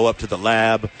you go up to the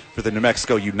lab for the New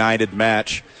Mexico United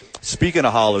match. Speaking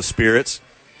of Hollow Spirits,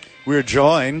 we're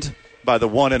joined by the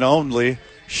one and only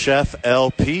Chef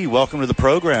LP. Welcome to the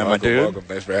program, my dude. Welcome.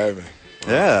 Thanks for having me.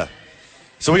 Yeah.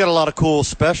 So we got a lot of cool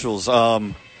specials.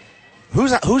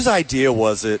 Whose idea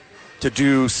was it to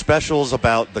do specials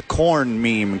about the corn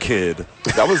meme kid?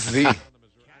 That was Z. That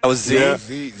was Z? Yeah.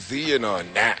 Z and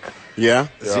Nat. Yeah?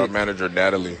 Our manager,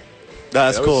 Natalie.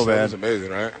 That's cool, man. That was amazing,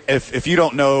 right? If you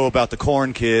don't know about the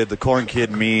corn kid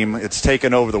meme, it's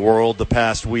taken over the world the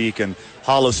past week, and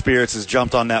Hollow Spirits has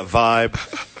jumped on that vibe.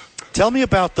 Tell me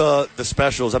about the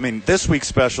specials. I mean, this week's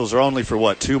specials are only for,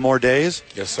 what, 2 more days?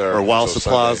 Yes, sir. Or while Until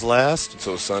supplies Sunday. last?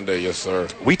 Until Sunday, yes, sir.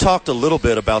 We talked a little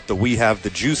bit about the We Have the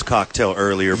Juice cocktail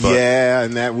earlier, but Yeah,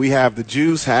 and that We Have the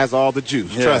Juice has all the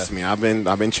juice. Yeah. Trust me, I've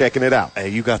been checking it out. hey,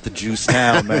 you got the juice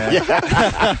now, man.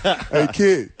 Hey,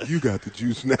 kid, you got the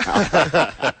juice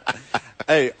now.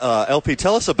 Hey, LP,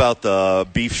 tell us about the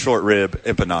beef short rib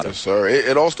empanada. Yes, sir.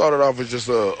 It all started off as just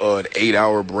an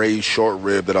 8-hour braised short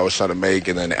rib that I was trying to make,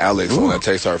 and then Alex, when I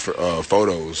takes our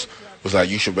photos, was like,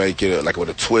 you should make it with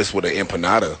a twist with an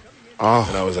empanada. Oh.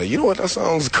 And I was like, you know what, that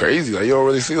sounds crazy. Like, you don't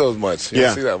really see those much. You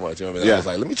don't see that much. You know what I mean? Yeah. I was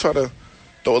like, let me try to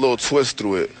throw a little twist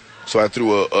through it. So I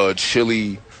threw a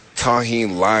chili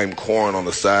tahini lime corn on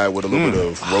the side with a little bit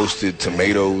of roasted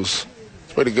tomatoes.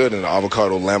 It's pretty good, and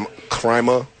avocado lamb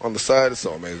crema on the side. It's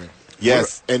so amazing.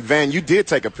 Yes, and Van, you did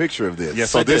take a picture of this.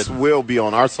 Yes, so I this did. will be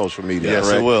on our social media. Yes,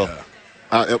 right? it will.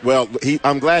 Well,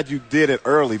 I'm glad you did it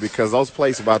early because those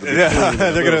places about to be clean in a little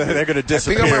bit. they're gonna I think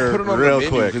disappear I might put it on real the menu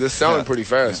quick. because it's selling pretty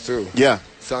fast too. Yeah.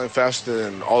 Selling faster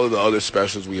than all of the other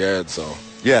specials we had. So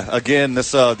Yeah, again,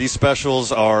 these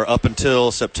specials are up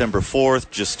until September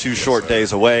 4th, just 2 short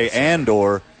days away,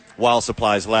 and/or while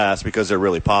supplies last because they're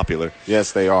really popular.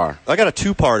 Yes, they are. I got a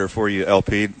 2-parter for you,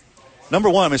 LP. Number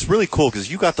one, I mean, it's really cool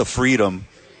because you got the freedom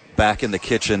back in the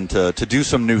kitchen to do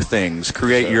some new things,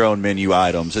 create your own menu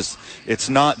items. It's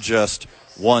not just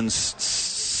one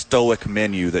stoic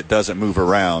menu that doesn't move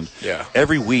around. Yeah.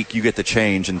 Every week you get to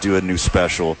change and do a new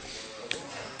special.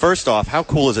 First off, how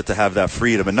cool is it to have that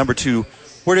freedom? And number 2,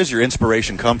 where does your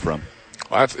inspiration come from?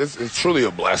 well, it's truly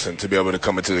a blessing to be able to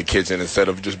come into the kitchen instead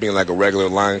of just being like a regular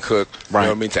line cook. You know what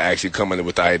I mean? To actually come in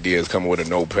with the ideas, come with a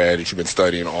notepad that you've been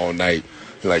studying all night,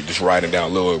 like just writing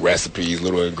down little recipes,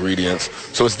 little ingredients.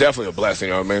 So it's definitely a blessing,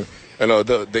 you know what I mean? And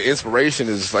the inspiration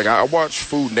is like I watch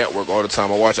Food Network all the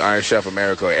time. I watch Iron Chef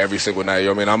America every single night. You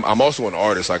know what I mean? I'm also an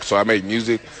artist, like so I make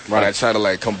music, but I try to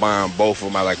like combine both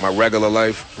of my like my regular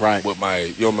life with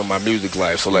my my music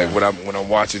life. So like when I'm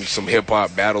watching some hip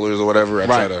hop battlers or whatever, I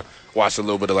try to watch a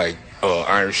little bit of like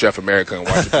Iron Chef America and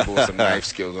watching people with some knife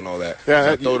skills and all that. Yeah,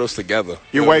 so I throw those together.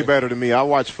 You're way better than me. I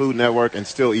watch Food Network and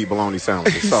still eat bologna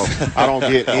sandwiches, so I don't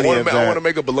get any of that. I want to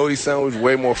make a bologna sandwich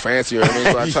way more fancier. You know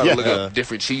what I mean? So I try to look up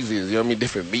different cheeses. You know what I mean?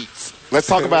 Different meats. Let's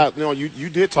talk about, you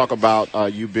did talk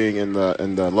about you being in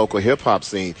the local hip-hop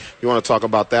scene. You want to talk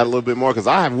about that a little bit more? Because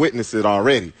I have witnessed it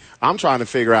already. I'm trying to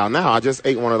figure out now. I just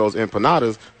ate one of those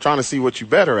empanadas, trying to see what you're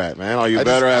better at, man. Are you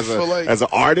better as an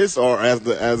artist or as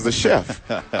the chef?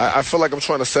 I feel like I'm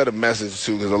trying to set a message,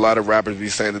 too, because a lot of rappers be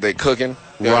saying that they cooking.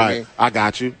 You know what I mean? I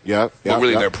got you. Yep. But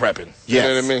really, they're prepping. Yes. You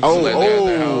know what I mean?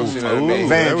 You know what I mean?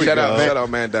 Van, shout out,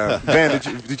 man, down. Van,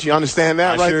 did you understand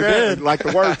that I right sure there? did. Like the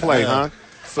wordplay, huh?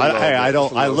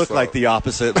 I look like the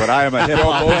opposite, but I am a hip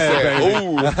hop head,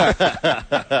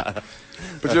 baby.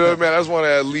 But you know what I mean? I just want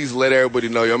to at least let everybody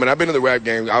know. I mean, I've been in the rap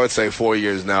game, I would say 4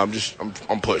 years now.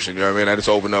 I'm pushing. You know what I mean? I just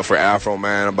opened up for Afro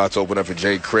Man. I'm about to open up for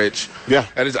Jay Critch. Yeah.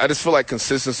 I just feel like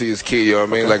consistency is key. You know what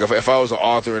I mean? Like if I was an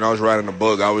author and I was writing a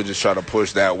book, I would just try to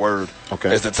push that word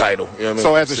as the title. You know what I mean?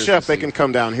 So as a chef, they can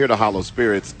come down here to Hollow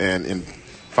Spirits and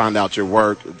find out your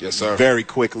work very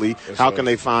quickly. How can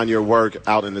they find your work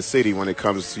out in the city when it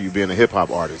comes to you being a hip-hop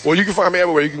artist? Well, you can find me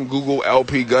everywhere. You can Google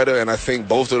LP Gutter, and I think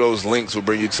both of those links will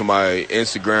bring you to my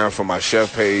Instagram for my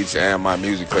chef page and my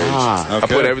music page. I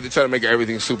put everything, try to make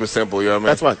everything super simple. You know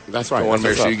what I mean? That's right. I want to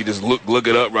make sure you can just look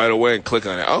it up right away and click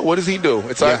on it. Oh, what does he do?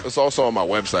 It's also on my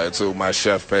website, too, my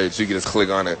chef page. So you can just click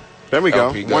on it. There we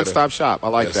go. One-stop shop. I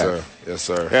like that. Sir. Yes,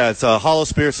 sir. Yeah, it's Hollow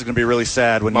Spirits is going to be really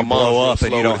sad when you blow up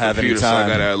and you don't have any time. So I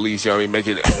got to at least, make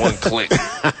it one click.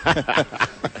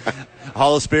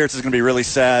 Hollow Spirits is going to be really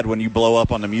sad when you blow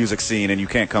up on the music scene and you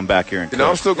can't come back here and cook.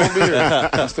 I'm still going to be here.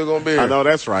 I'm still going to be here. I know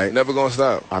that's right. Never going to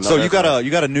stop. So you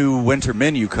got a new winter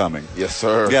menu coming. Yes,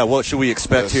 sir. Yeah, what should we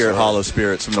expect here at Hollow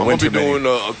Spirits from the winter menu? I'm going to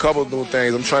be doing a couple of new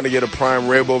things. I'm trying to get a prime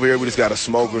rib over here. We just got a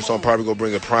smoker, so I'm probably going to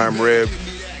bring a prime rib,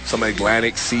 some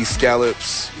Atlantic sea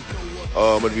scallops.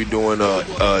 I'm going to be doing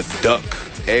duck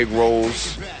egg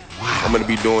rolls. Wow. I'm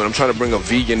trying to bring a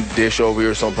vegan dish over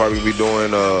here, so I'm probably going to be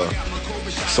doing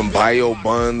some bio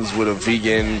buns with a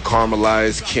vegan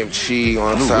caramelized kimchi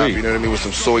on top, you know what I mean, with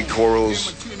some soy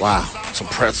corals. Wow. Some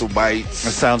pretzel bites.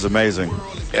 That sounds amazing.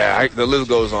 Yeah, the list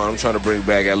goes on. I'm trying to bring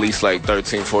back at least like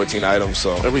 13, 14 items.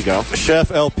 So there we go.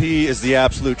 Chef LP is the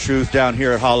absolute truth down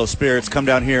here at Hollow Spirits. Come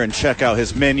down here and check out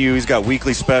his menu. He's got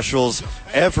weekly specials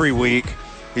every week.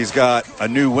 He's got a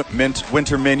new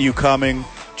winter menu coming.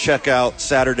 Check out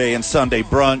Saturday and Sunday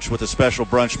brunch with a special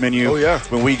brunch menu. Oh, yeah.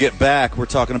 When we get back, we're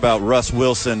talking about Russ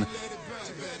Wilson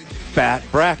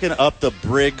bracking up the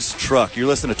Briggs truck. You're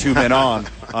listening to Two Men on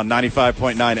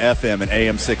 95.9 FM and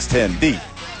AM 610, the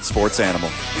Sports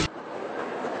Animal.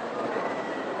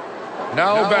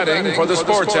 Now betting for the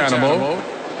Sports Animal,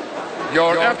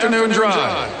 your afternoon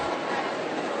drive.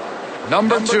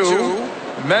 Number 2,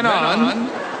 Men On,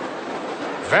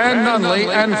 Van Nunley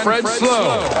and Fred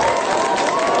Slow.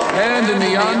 And in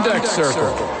the on-deck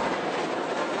circle,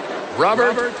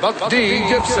 Robert Buck D.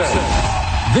 Gibson.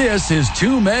 This is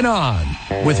Two Men On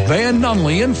with Van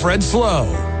Nunley and Fred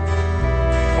Slow.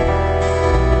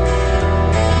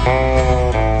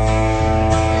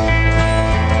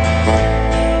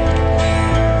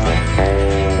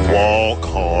 Walk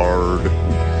Hard.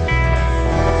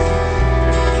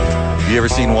 You ever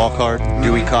seen Walk Hard?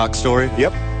 Dewey Cox story?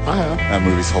 Yep, I have. That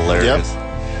movie's hilarious. Yep.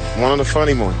 One of the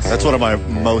funny ones. That's one of my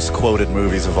most quoted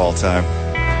movies of all time.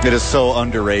 It is so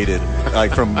underrated,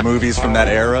 like from movies from that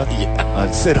era.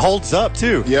 Yeah. It holds up,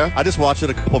 too. Yeah. I just watched it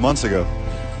a couple months ago.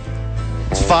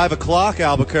 It's 5 o'clock,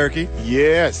 Albuquerque.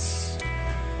 Yes.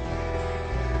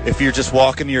 If you're just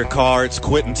walking to your car, it's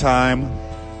quitting time.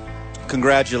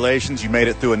 Congratulations, you made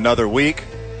it through another week.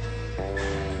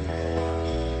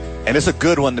 And it's a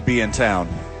good one to be in town.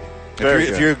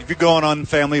 If you're going on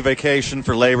family vacation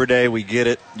for Labor Day, we get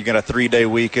it. You got a 3-day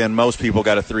weekend. Most people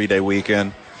got a 3-day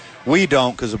weekend. We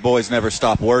don't, because the boys never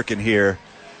stop working here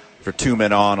for Two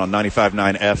Men on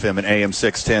 95.9 FM and AM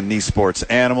 610, the Sports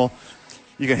Animal.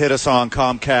 You can hit us on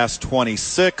Comcast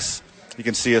 26. You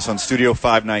can see us on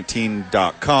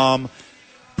Studio519.com,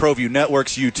 ProView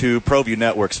Networks YouTube, ProView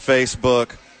Networks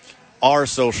Facebook, our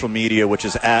social media, which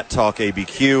is at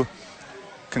TalkABQ.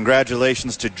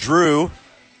 Congratulations to Drew,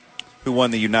 who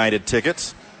won the United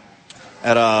tickets.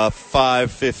 At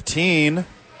 5:15,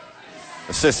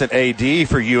 Assistant AD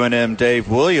for UNM, Dave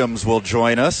Williams, will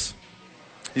join us.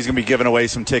 He's going to be giving away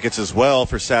some tickets as well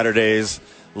for Saturday's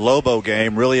Lobo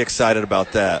game. Really excited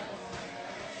about that.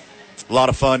 A lot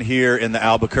of fun here in the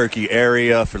Albuquerque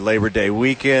area for Labor Day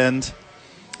weekend.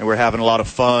 And we're having a lot of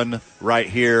fun right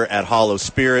here at Hollow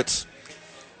Spirits.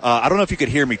 I don't know if you could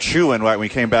hear me chewing right when we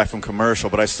came back from commercial,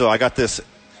 but I got this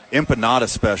empanada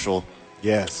special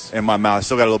in my mouth. I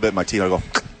still got a little bit in my teeth. I go,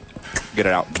 get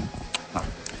it out.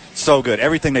 So good.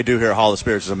 Everything they do here at Hollow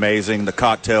Spirits is amazing. The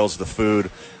cocktails, the food,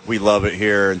 we love it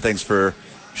here. And thanks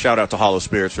shout out to Hollow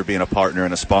Spirits for being a partner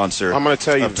and a sponsor. I'm going to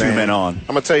tell you, of Two Men On. I'm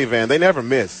going to tell you, Van, they never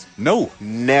miss. No.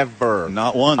 Never.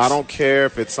 Not once. I don't care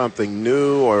if it's something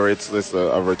new or it's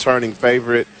a returning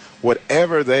favorite.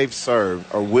 Whatever they've served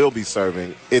or will be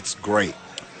serving, it's great.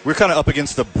 We're kind of up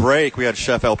against the break. We had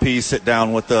Chef LP sit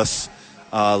down with us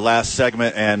last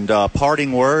segment, and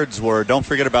parting words were, don't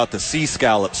forget about the sea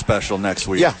scallop special next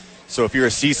week. Yeah. So if you're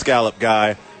a sea scallop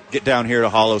guy, get down here to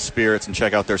Hollow Spirits and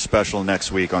check out their special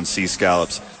next week on sea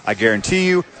scallops. I guarantee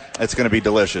you it's going to be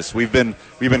delicious. We've been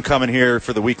coming here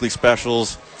for the weekly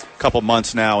specials a couple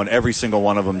months now, and every single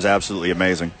one of them is absolutely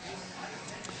amazing.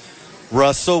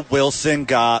 Russell Wilson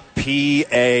got PAID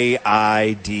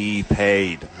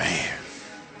paid. Man.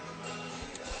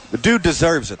 The dude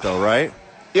deserves it, though, right?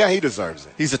 Yeah, he deserves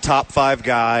it. He's a top 5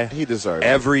 guy. He deserves it.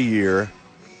 Every year.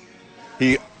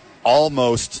 He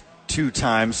almost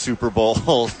 2-time Super Bowl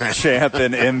champ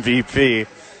and MVP.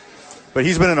 But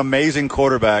he's been an amazing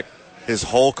quarterback his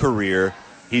whole career.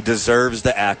 He deserves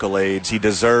the accolades. He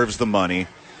deserves the money.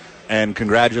 And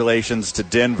congratulations to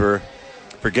Denver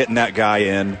for getting that guy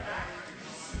in.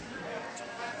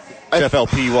 Chef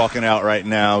LP walking out right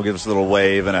now. Give us a little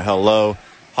wave and a hello.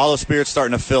 Hollow Spirit's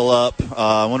starting to fill up.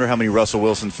 I wonder how many Russell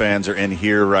Wilson fans are in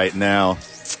here right now.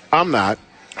 I'm not.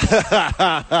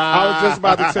 I was just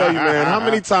about to tell you, man, how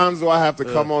many times do I have to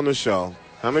come on the show?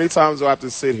 How many times do I have to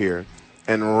sit here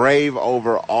and rave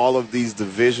over all of these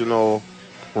divisional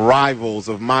rivals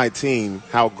of my team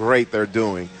how great they're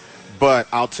doing. But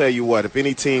I'll tell you what, if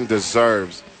any team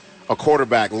deserves a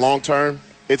quarterback long-term,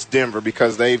 it's Denver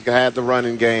because they've had the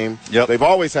running game. Yep. They've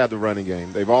always had the running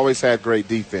game. They've always had great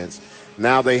defense.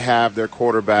 Now they have their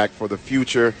quarterback for the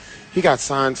future. He got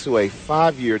signed to a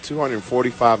 5-year,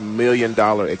 $245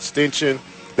 million extension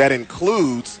that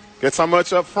includes, guess how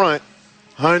much up front?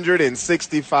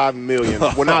 $165 million.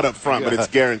 Well, not up front, but it's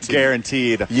guaranteed.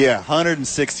 Guaranteed. Yeah.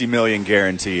 $160 million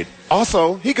guaranteed.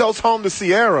 Also, he goes home to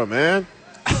Sierra, man.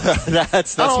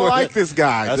 That's I don't like this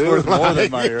guy, that's dude. worth more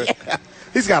than money. Yeah.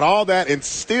 He's got all that and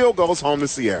still goes home to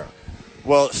Sierra.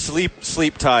 Well,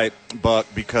 sleep tight, Buck,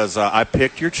 because I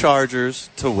picked your Chargers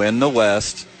to win the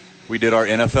West. We did our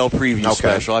NFL preview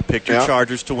special. I picked your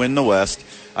Chargers to win the West.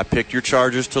 I picked your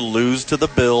Chargers to lose to the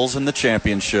Bills in the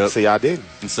championship. See, I didn't.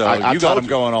 And so you got them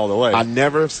going all the way. I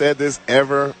never have said this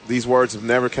ever. These words have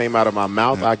never came out of my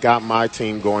mouth. Yeah. I got my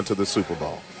team going to the Super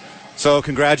Bowl. So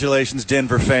congratulations,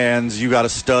 Denver fans. You got a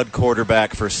stud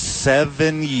quarterback for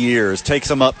 7 years. Takes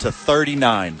him up to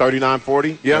 39. 39,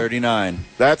 40? Yeah. 39.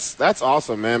 That's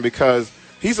awesome, man, because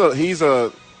he's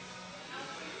a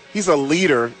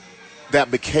leader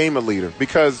that became a leader.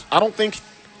 Because I don't think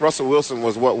Russell Wilson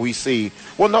was what we see.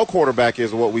 Well, no quarterback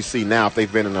is what we see now if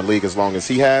they've been in the league as long as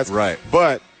he has. Right.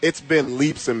 But it's been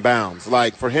leaps and bounds.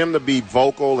 Like, for him to be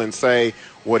vocal and say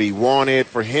what he wanted,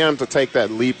 for him to take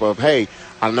that leap of, hey,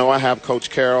 I know I have Coach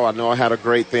Carroll. I know I had a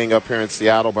great thing up here in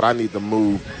Seattle, but I need to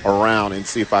move around and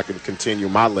see if I can continue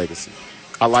my legacy.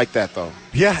 I like that, though.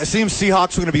 Yeah, it seems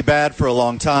Seahawks were going to be bad for a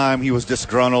long time. He was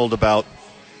disgruntled about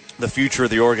the future of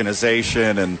the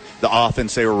organization and the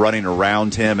offense they were running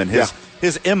around him and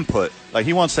his input. Like,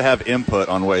 he wants to have input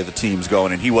on the way the team's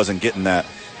going, and he wasn't getting that.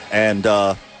 And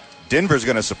Denver's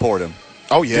going to support him.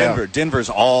 Oh, yeah. Denver's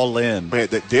all in. Man,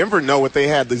 Denver know what they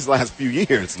had these last few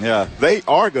years. Yeah. They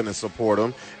are going to support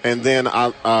him. And then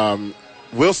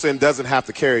Wilson doesn't have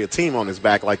to carry a team on his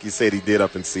back like you said he did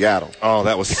up in Seattle. Oh,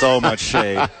 that was so much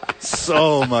shade.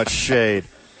 So much shade.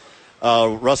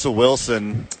 Russell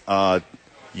Wilson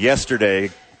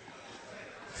yesterday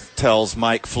tells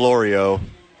Mike Florio,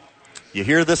 you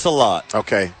hear this a lot.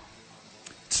 Okay.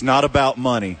 It's not about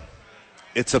money.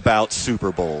 It's about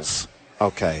Super Bowls.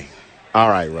 Okay. All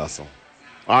right, Russell.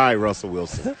 All right, Russell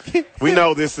Wilson. We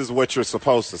know this is what you're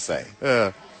supposed to say.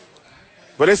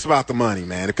 But it's about the money,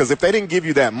 man. Because if they didn't give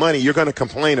you that money, you're going to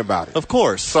complain about it. Of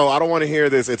course. So I don't want to hear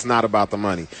this. It's not about the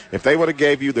money. If they would have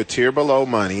gave you the tier below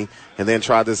money and then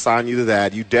tried to assign you to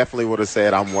that, you definitely would have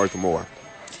said, I'm worth more.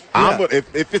 Yeah.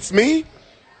 If it's me,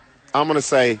 I'm going to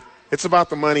say it's about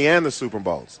the money and the Super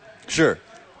Bowls. Sure.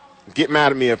 Get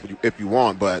mad at me if you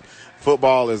want, but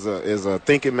football is a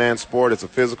thinking man sport. It's a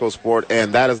physical sport,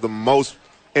 and that is the most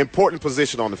important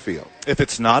position on the field. If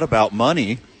it's not about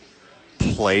money,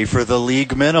 play for the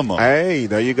league minimum. Hey,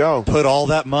 there you go. Put all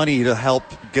that money to help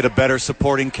get a better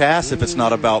supporting cast if it's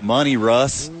not about money,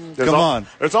 Russ. Come on.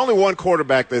 There's only one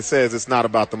quarterback that says it's not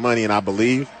about the money, and I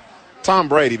believe Tom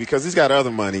Brady, because he's got other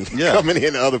money coming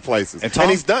in other places. And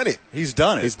he's done it. He's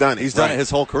done it. He's done it. He's done it his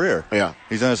whole career. Yeah.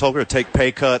 He's done his whole career. Take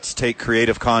pay cuts, take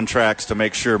creative contracts to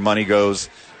make sure money goes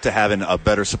to having a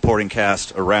better supporting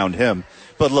cast around him.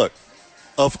 But look,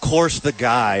 of course the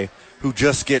guy who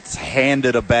just gets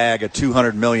handed a bag of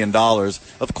 $200 million,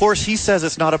 of course he says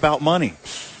it's not about money.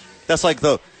 That's like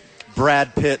the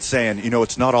Brad Pitt saying,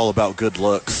 it's not all about good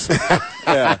looks.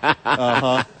 Yeah.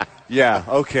 Uh-huh. Yeah,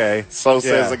 okay. So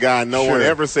says a guy no one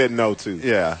ever said no to.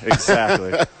 Yeah,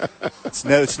 exactly.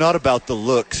 It's not about the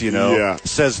looks,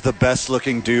 says the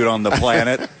best-looking dude on the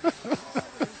planet.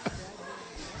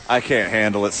 I can't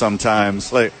handle it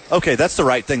sometimes. Like, okay, that's the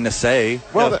right thing to say.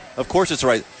 Well, of course it's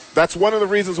right. That's one of the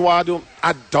reasons why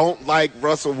I don't like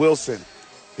Russell Wilson.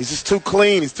 He's just too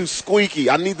clean. He's too squeaky.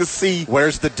 I need to see.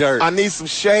 Where's the dirt? I need some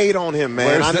shade on him,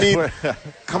 man.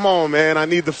 Come on, man. I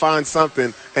need to find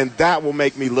something, and that will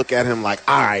make me look at him like,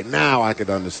 all right, now I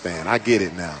can understand. I get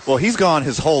it now. Well, he's gone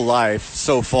his whole life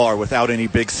so far without any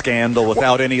big scandal,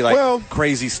 without any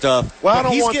crazy stuff. Well,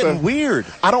 he's getting weird.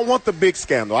 I don't want the big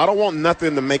scandal. I don't want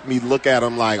nothing to make me look at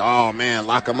him like, oh man,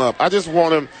 lock him up. I just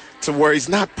want him to where he's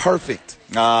not perfect.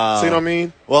 See what I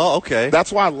mean? Well, okay.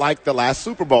 That's why I liked the last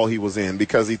Super Bowl he was in,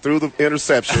 because he threw the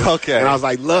interception. Okay. And I was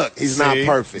like, look, he's not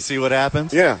perfect. See what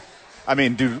happens? Yeah. I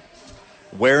mean, dude,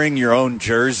 wearing your own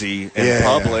jersey in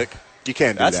public, you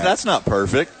can't do that. That's not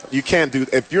perfect. You can't do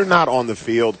 – if you're not on the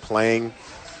field playing,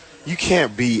 you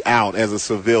can't be out as a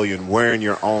civilian wearing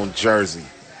your own jersey.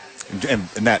 And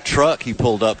that truck he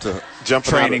pulled up to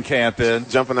training camp in.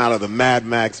 Jumping out of the Mad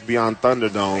Max Beyond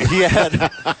Thunderdome.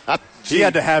 He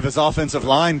had to have his offensive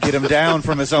line get him down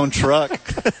from his own truck.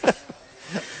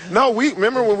 No, we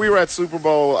remember when we were at Super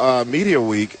Bowl Media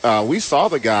Week. We saw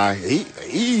the guy.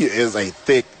 He is a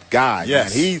thick guy.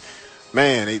 Yes.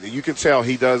 You can tell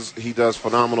he does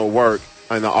phenomenal work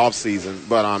in the off season.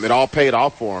 But it all paid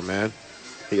off for him, man.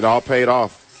 It all paid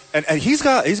off. And he's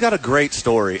got a great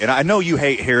story. And I know you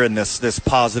hate hearing this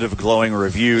positive, glowing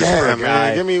reviews for a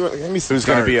guy give me some who's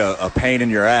going to be a pain in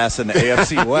your ass in the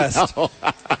AFC West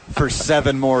for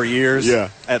 7 more years. Yeah.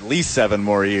 At least 7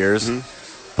 more years. Mm-hmm.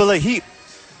 But he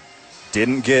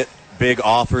didn't get big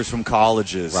offers from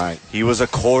colleges. Right. He was a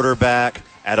quarterback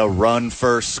at a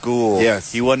run-first school.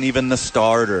 Yes. He wasn't even the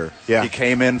starter. Yeah. He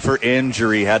came in for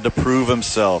injury, had to prove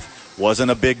himself.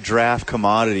 Wasn't a big draft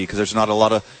commodity because there's not a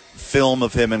lot of film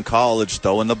of him in college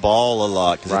throwing the ball a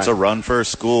lot because it's a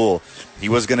run-first school. He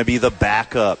was going to be the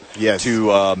backup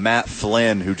to Matt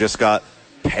Flynn, who just got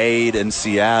paid in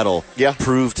Seattle. Yeah.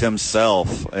 Proved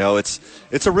himself.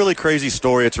 It's a really crazy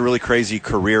story. It's a really crazy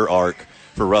career arc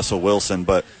for Russell Wilson,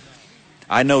 but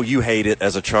I know you hate it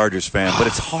as a Chargers fan, but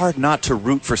it's hard not to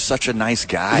root for such a nice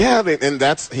guy. Yeah, and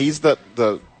he's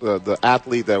the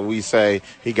athlete that we say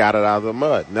he got it out of the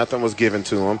mud. Nothing was given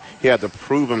to him. He had to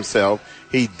prove himself.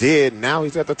 He did. Now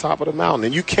he's at the top of the mountain.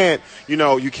 And you can't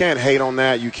hate on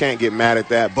that. You can't get mad at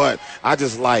that. But I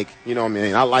just I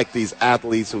like these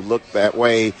athletes who look that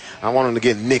way. I want them to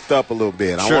get nicked up a little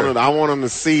bit. Sure. I want them to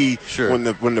see when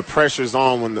the pressure's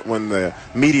on, when the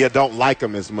media don't like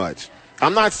them as much.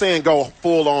 I'm not saying go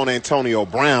full on Antonio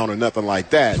Brown or nothing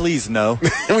like that. Please no.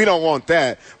 We don't want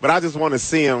that. But I just want to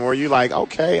see him where you're like,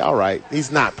 okay, all right, he's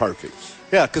not perfect.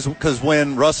 Yeah, because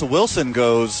when Russell Wilson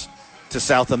goes to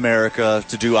South America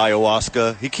to do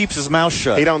ayahuasca, he keeps his mouth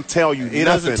shut. He don't tell you He nothing.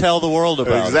 doesn't tell the world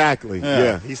about exactly. it.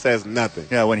 Yeah, he says nothing.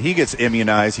 Yeah, when he gets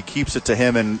immunized, he keeps it to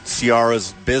him and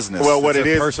Ciara's business. Well,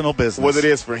 personal business. What it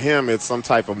is for him, it's some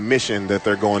type of mission that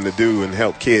they're going to do and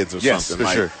help kids or something.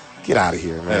 For sure. Get out of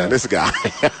here, man. Yeah. This guy.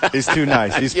 He's too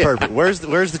nice. He's perfect. Where's the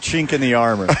chink in the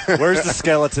armor? Where's the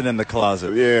skeleton in the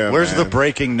closet? Yeah, Where's man. the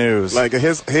breaking news? Like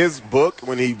his book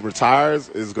when he retires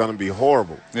is going to be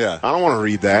horrible. Yeah. I don't want to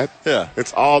read that. Yeah.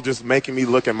 It's all just making me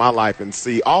look at my life and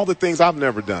see all the things I've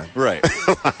never done. Right.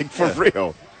 For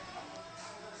real.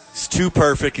 He's too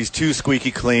perfect. He's too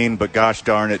squeaky clean, but gosh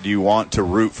darn it, do you want to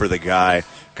root for the guy?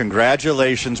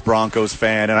 Congratulations, Broncos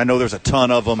fan. And I know there's a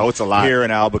ton of them it's a lot. here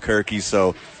in Albuquerque,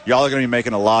 so y'all are going to be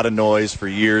making a lot of noise for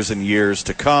years and years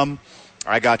to come.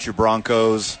 I got your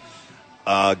Broncos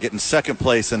getting second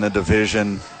place in the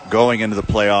division, going into the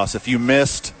playoffs. If you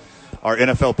missed our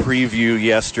NFL preview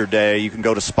yesterday, you can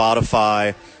go to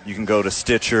Spotify, you can go to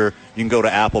Stitcher, you can go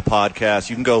to Apple Podcasts,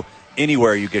 you can go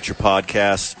anywhere you get your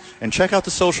podcasts, and check out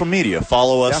the social media.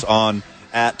 Follow us on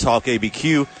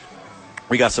 @TalkABQ.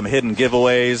 We got some hidden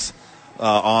giveaways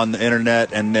on the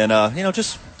internet, and then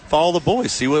just follow the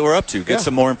boys, see what we're up to, get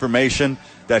some more information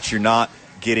that you're not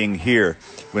getting here.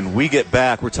 When we get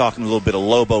back, we're talking a little bit of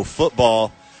Lobo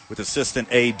football with assistant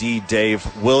AD Dave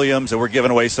Williams, and we're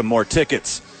giving away some more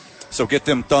tickets. So get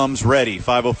them thumbs ready,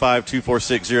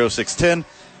 505-246-0610.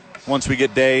 Once we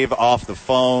get Dave off the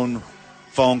phone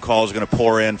calls are going to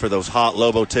pour in for those hot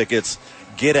Lobo tickets.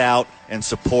 Get out and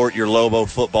support your Lobo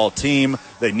football team.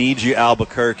 They need you,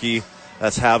 Albuquerque.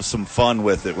 Let's have some fun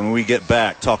with it. When we get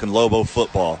back talking Lobo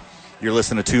football, you're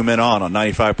listening to 2 Men On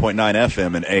 95.9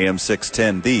 FM and AM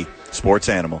 610, the Sports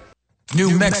Animal.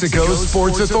 New Mexico's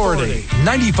Sports Authority,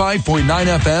 95.9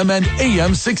 FM and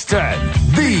AM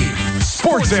 610, the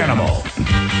Sports Animal.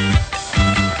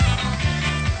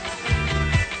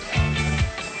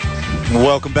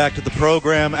 Welcome back to the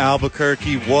program,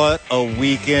 Albuquerque. What a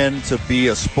weekend to be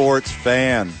a sports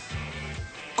fan.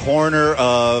 Corner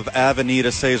of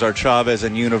Avenida Cesar Chavez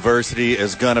and University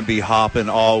is going to be hopping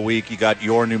all week. You got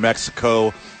your New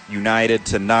Mexico United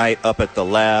tonight up at the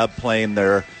Lab playing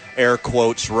their air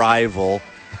quotes rival.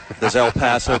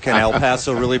 Can El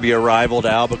Paso really be a rival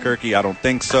to Albuquerque? I don't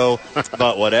think so,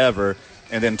 but whatever.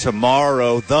 And then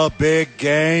tomorrow, the big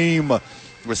game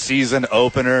with season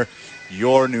opener.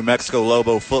 Your New Mexico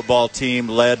Lobo football team,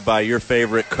 led by your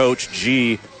favorite Coach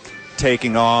G,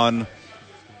 taking on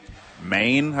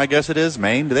Maine, I guess it is.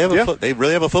 Maine? Do they have they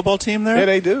really have a football team there? Yeah,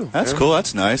 they do. That's cool.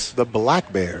 That's nice. The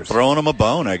Black Bears. Throwing them a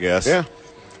bone, I guess. Yeah.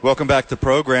 Welcome back to the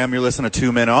program. You're listening to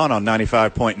 2 Men On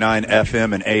 95.9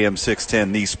 FM and AM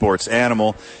 610, the Sports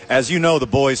Animal. As you know, the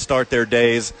boys start their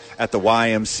days at the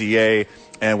YMCA,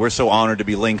 and we're so honored to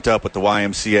be linked up with the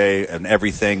YMCA and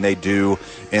everything they do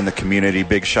in the community.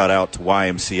 Big shout out to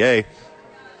YMCA.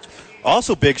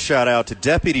 Also, big shout out to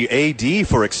Deputy AD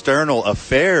for External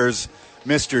Affairs,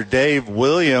 Mr. Dave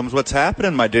Williams. What's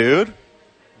happening, my dude?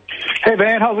 Hey,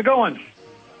 man, how's it going?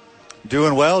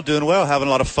 Doing well. Having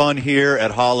a lot of fun here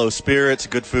at Hollow Spirits.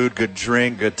 Good food, good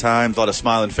drink, good times. A lot of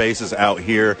smiling faces out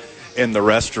here in the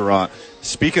restaurant.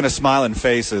 Speaking of smiling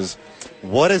faces,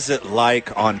 what is it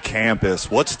like on campus?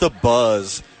 What's the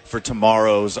buzz for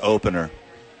tomorrow's opener?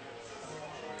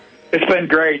 It's been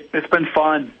great. It's been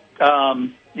fun.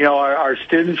 Our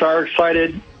students are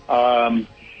excited.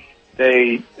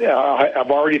 They have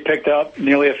already picked up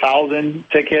nearly 1,000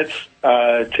 tickets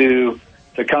to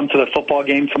come to the football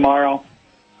game tomorrow.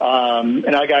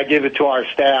 And I got to give it to our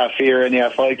staff here in the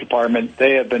athletic department.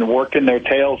 They have been working their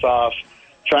tails off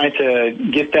trying to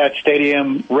get that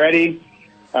stadium ready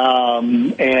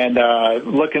and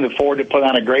looking forward to put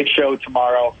on a great show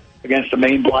tomorrow against the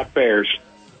Maine Black Bears.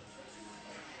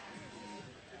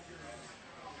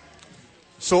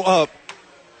 So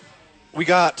we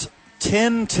got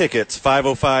 10 tickets,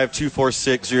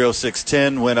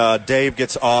 505-246-0610. When Dave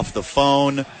gets off the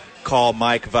phone, call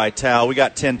Mike Vitale. We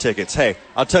got 10 tickets. Hey,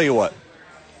 I'll tell you what.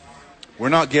 We're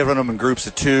not giving them in groups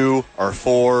of 2 or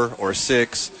 4 or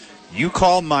 6. You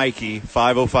call Mikey,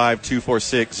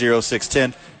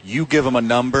 505-246-0610. You give him a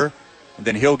number, and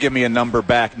then he'll give me a number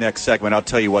back next segment. I'll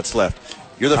tell you what's left.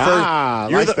 You're the first. I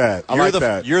like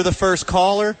that. You're the first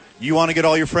caller. You want to get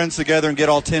all your friends together and get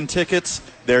all 10 tickets?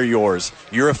 They're yours.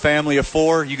 You're a family of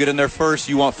 4. You get in there first.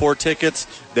 You want 4 tickets?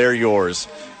 They're yours.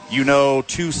 You know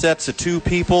 2 sets of 2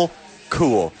 people?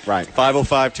 Cool. Right.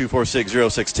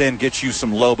 505-246-0610. Get you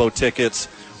some Lobo tickets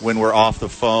when we're off the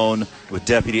phone with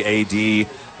Deputy AD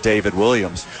David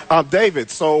Williams. David,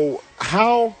 so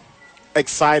how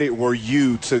excited were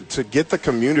you to get the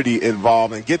community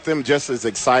involved and get them just as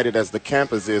excited as the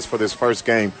campus is for this first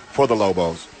game for the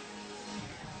Lobos?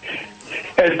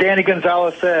 As Danny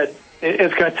Gonzalez said,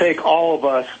 it's going to take all of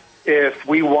us if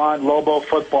we want Lobo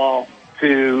football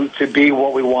to be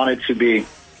what we want it to be.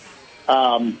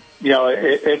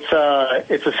 It's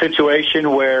a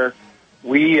situation where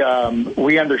we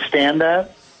understand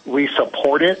that, we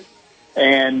support it,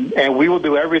 and we will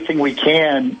do everything we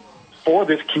can for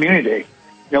this community.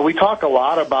 We talk a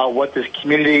lot about what this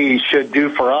community should do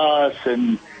for us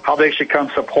and how they should come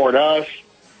support us.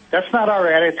 That's not our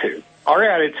attitude. Our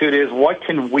attitude is, what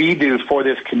can we do for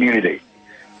this community?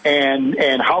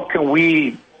 And how can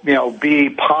we,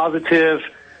 be positive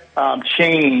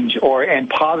change and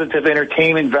positive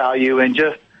entertainment value and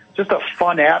just a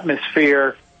fun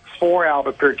atmosphere for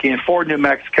Albuquerque and for New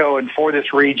Mexico and for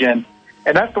this region.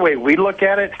 And that's the way we look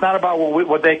at it. It's not about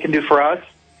what they can do for us.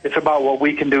 It's about what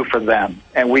we can do for them.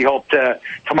 And we hope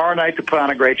tomorrow night to put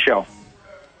on a great show.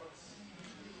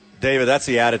 David, that's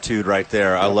the attitude right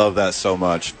there. I love that so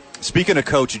much. Speaking of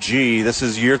Coach G, this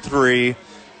is year 3.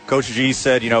 Coach G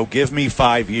said, give me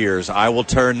 5 years. I will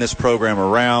turn this program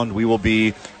around. We will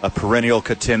be a perennial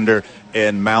contender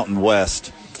in Mountain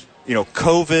West.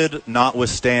 COVID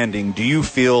notwithstanding, do you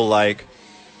feel like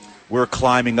we're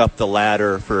climbing up the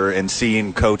ladder and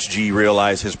seeing Coach G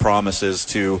realize his promises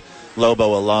to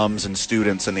Lobo alums and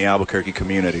students in the Albuquerque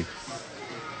community?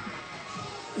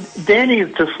 Danny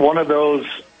is just one of those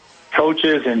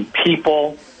coaches and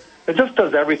people that just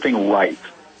does everything right.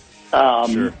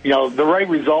 Sure. The right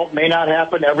result may not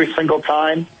happen every single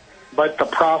time, but the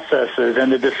processes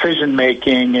and the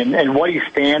decision-making and what he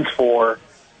stands for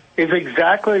is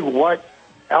exactly what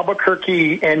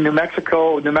Albuquerque and New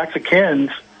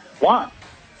Mexicans want.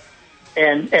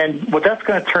 And what that's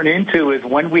going to turn into is,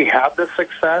 when we have the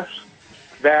success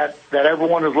that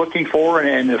everyone is looking for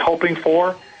and is hoping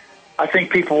for, I think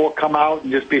people will come out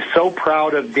and just be so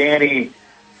proud of Danny,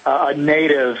 a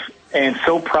native, and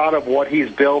so proud of what he's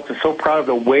built and so proud of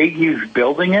the way he's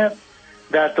building it,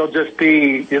 that they'll just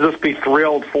be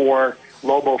thrilled for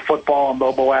Lobo football and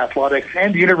Lobo athletics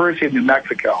and the University of New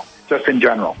Mexico, just in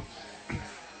general.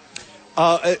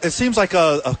 It seems like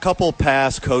a couple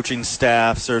past coaching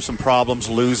staffs, there's some problems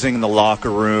losing in the locker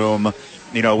room.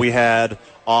 We had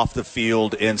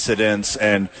off-the-field incidents,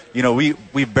 and,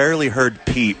 we barely heard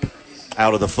peep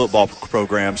out of the football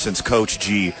program since Coach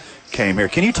G came here.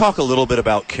 Can you talk a little bit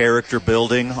about character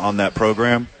building on that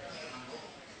program?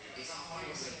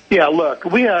 Yeah, look,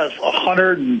 we have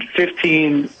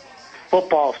 115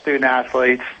 football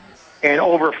student-athletes and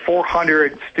over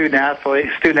 400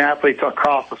 student-athletes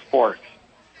across the sports.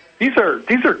 These are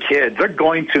kids. They're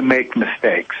going to make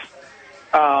mistakes.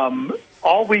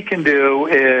 All we can do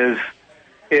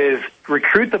is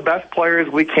recruit the best players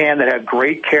we can that have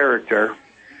great character,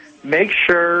 make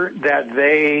sure that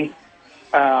they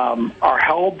are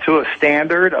held to a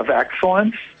standard of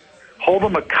excellence, hold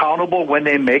them accountable when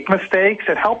they make mistakes,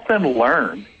 and help them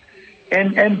learn.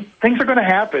 And things are going to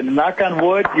happen. Knock on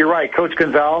wood, you're right. Coach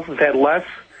Gonzalez has had less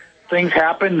things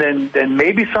happen than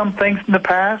maybe some things in the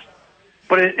past.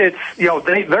 but it's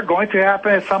they're going to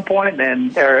happen at some point,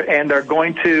 and they're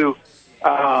going to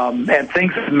and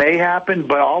things may happen.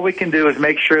 But all we can do is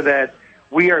make sure that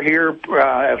we are here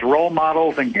as role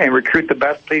models and recruit the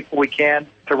best people we can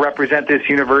to represent this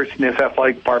university and this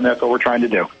athletic department. That's what we're trying to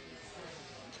do.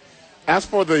 As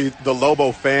for the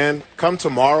Lobo fan, come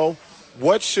tomorrow,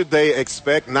 what should they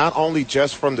expect, not only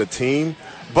just from the team,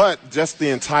 but just the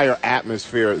entire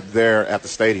atmosphere there at the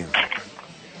stadium?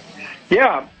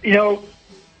 Yeah,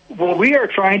 what we are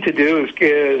trying to do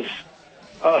is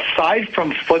aside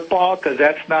from football, because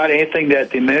that's not anything that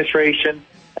the administration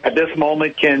at this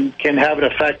moment can have an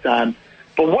effect on,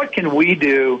 but what can we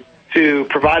do to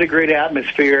provide a great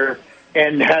atmosphere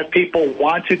and have people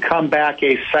want to come back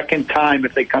a second time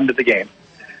if they come to the game?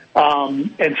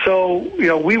 And so,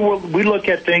 we look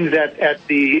at things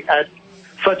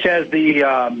such as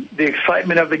the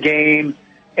excitement of the game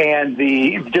and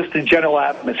just the general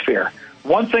atmosphere.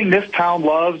 One thing this town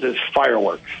loves is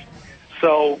fireworks.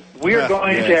 So we are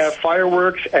going to have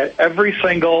fireworks at every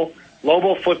single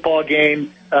Lobo football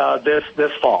game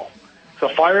this fall. So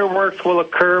fireworks will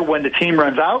occur when the team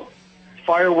runs out.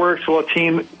 Fireworks will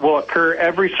occur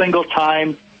every single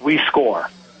time we score.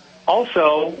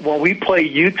 Also, when we play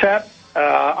UTEP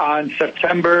on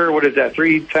September,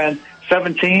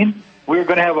 17, we're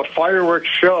going to have a fireworks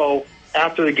show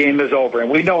after the game is over.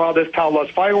 And we know how this town loves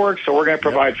fireworks, so we're going to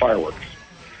provide fireworks.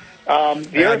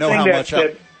 The other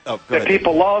thing that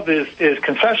people love is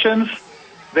concessions.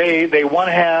 They want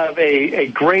to have a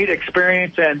great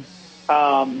experience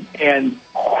and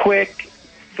quick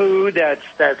food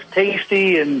that's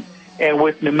tasty and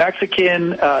with New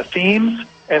Mexican themes.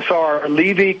 And so our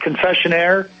Levy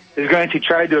concessionaire is going to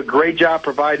try to do a great job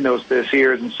providing those this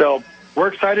year. And so we're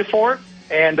excited for it,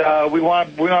 and we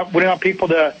want people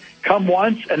to come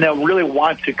once and then really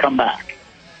want to come back.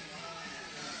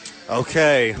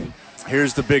 Okay,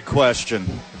 here's the big question.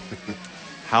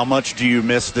 How much do you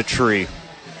miss the tree?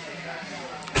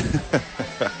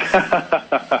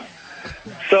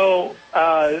 So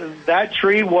that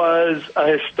tree was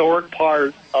a historic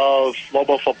part of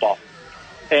Lobo football,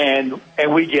 and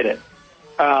we get it.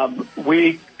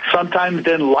 We sometimes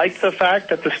didn't like the fact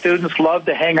that the students loved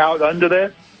to hang out under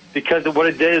it, because of what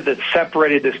it did is it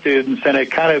separated the students and it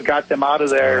kind of got them out of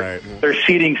their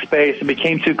seating space and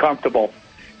became too comfortable.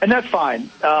 And that's fine.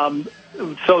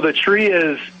 So the tree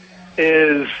is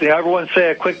everyone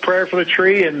say a quick prayer for the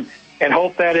tree and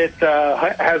hope that it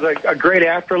has a great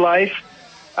afterlife.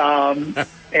 But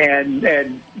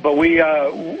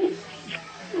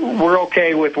we're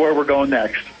okay with where we're going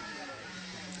next.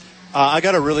 I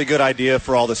got a really good idea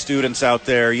for all the students out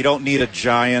there. You don't need a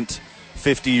giant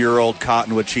 50-year-old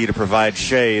cottonwood tree to provide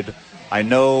shade. I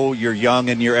know you're young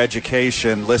in your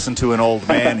education. Listen to an old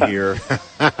man here.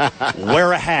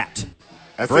 Wear a hat.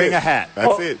 Bring a hat.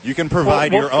 That's it. You can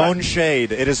provide your own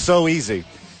shade. It is so easy.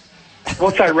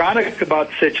 What's ironic about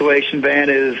the situation, Van,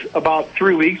 is about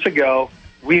 3 weeks ago,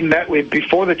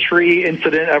 before the tree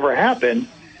incident ever happened,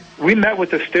 we met with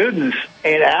the students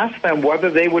and asked them whether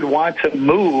they would want to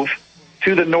move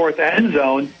to the north end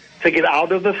zone to get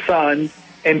out of the sun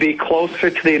and be closer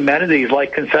to the amenities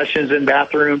like concessions and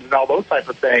bathrooms and all those type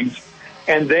of things.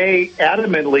 And they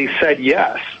adamantly said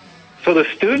yes. So the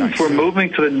students were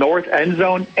moving to the north end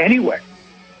zone anyway.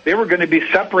 They were going to be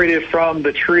separated from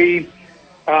the tree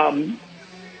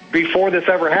before this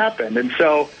ever happened. And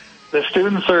so the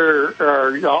students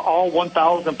are all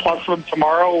 1,000 plus of them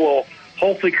tomorrow will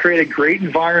hopefully create a great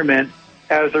environment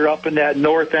as they're up in that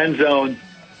north end zone,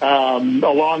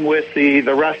 along with the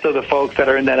rest of the folks that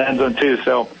are in that end zone too.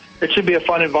 So it should be a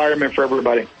fun environment for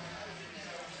everybody.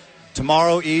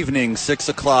 Tomorrow evening, 6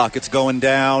 o'clock, it's going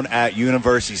down at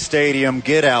University Stadium.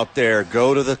 Get out there,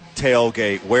 go to the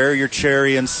tailgate, wear your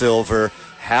cherry and silver,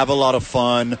 have a lot of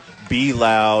fun, be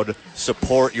loud,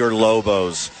 support your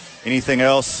Lobos. Anything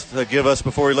else to give us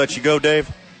before we let you go, Dave?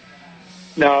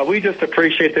 No, we just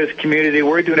appreciate this community.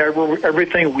 We're doing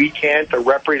everything we can to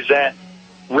represent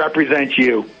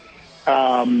you.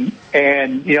 And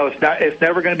it's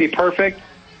never going to be perfect.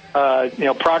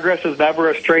 Progress is never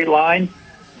a straight line.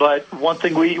 But one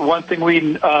thing we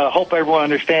hope everyone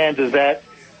understands is that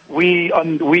we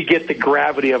get the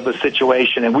gravity of the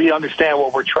situation, and we understand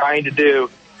what we're trying to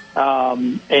do,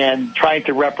 and trying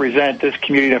to represent this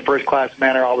community in a first-class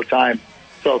manner all the time.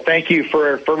 So thank you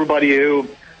for everybody who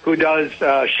does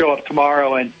show up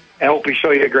tomorrow, and hope we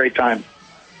show you a great time.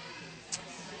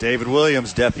 David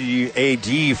Williams, Deputy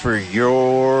AD for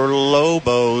your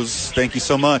Lobos. Thank you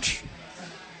so much.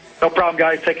 No problem,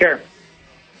 guys. Take care.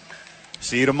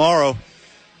 See you tomorrow.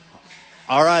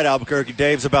 All right, Albuquerque.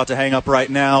 Dave's about to hang up right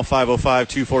now.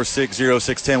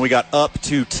 505-246-0610. We got up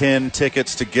to 10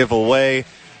 tickets to give away.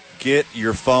 Get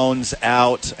your phones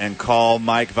out and call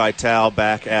Mike Vitale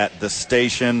back at the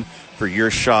station for your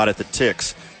shot at the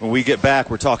Ticks. When we get back,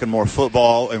 we're talking more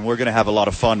football, and we're going to have a lot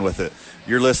of fun with it.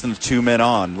 You're listening to Two Men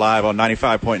On, live on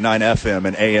 95.9 FM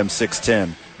and AM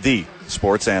 610, the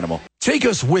Sports Animal. Take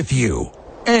us with you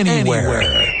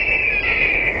anywhere.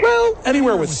 Well,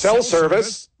 anywhere with cell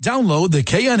service. Download the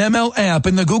KNML app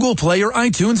in the Google Play or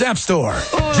iTunes App Store.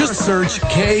 Just search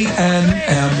KNML.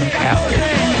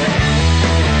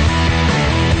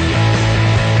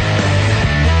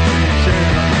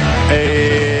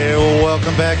 Hey,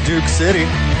 welcome back, Duke City.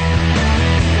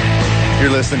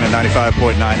 You're listening to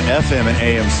 95.9 FM and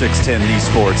AM 610, the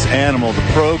Sports Animal. The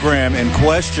program in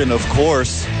question, of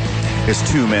course, is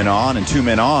Two Men On, and Two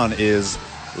Men On is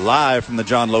live from the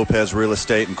John Lopez Real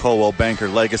Estate and Coldwell Banker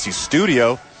Legacy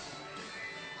Studio.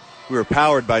 We are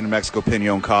powered by New Mexico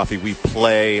Pinon Coffee. We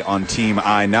play on Team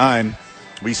I-9.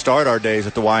 We start our days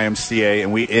at the YMCA,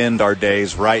 and we end our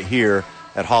days right here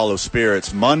at Hollow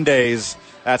Spirits. Mondays,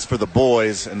 that's for the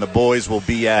boys, and the boys will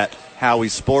be at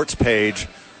Howie's Sports Page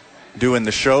doing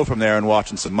the show from there and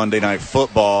watching some Monday Night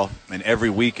Football. And every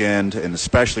weekend, and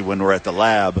especially when we're at the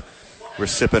lab, we're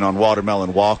sipping on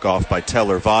Watermelon Walk-Off by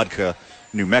Teller Vodka,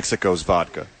 New Mexico's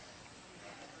vodka.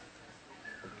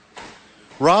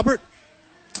 Robert,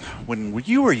 when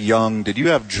you were young, did you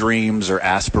have dreams or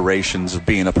aspirations of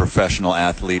being a professional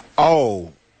athlete?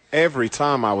 Oh, every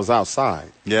time I was outside.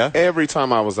 Yeah? Every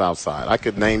time I was outside. I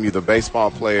could name you the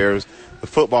baseball players, the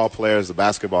football players, the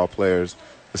basketball players.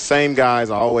 The same guys,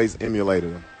 I always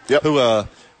emulated them. Yep.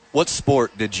 What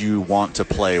sport did you want to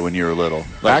play when you were little?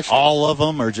 Like actually, all of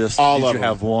them, or just all did of you them.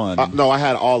 have one? No, I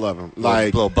had all of them.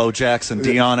 Like little Bo Jackson,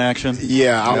 Dion action?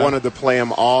 Yeah, I wanted to play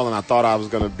them all, and I thought I was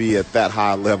going to be at that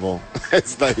high level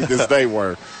as they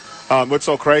were. What's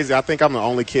so crazy, I think I'm the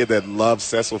only kid that loves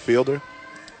Cecil Fielder.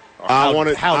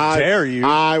 How dare you?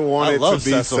 I wanted to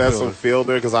be Cecil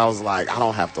Fielder because I was like, I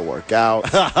don't have to work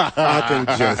out. I can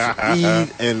just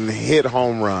eat and hit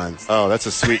home runs. Oh, that's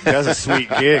a sweet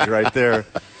gig right there.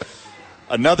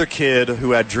 Another kid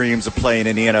who had dreams of playing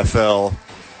in the NFL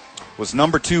was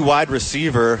number 2 wide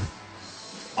receiver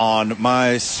on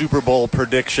my Super Bowl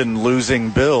prediction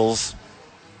losing Bills,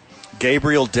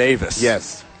 Gabriel Davis.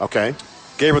 Yes. Okay.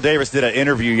 Gabriel Davis did an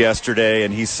interview yesterday,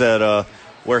 and he said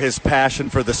where his passion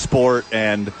for the sport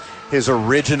and his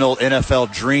original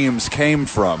NFL dreams came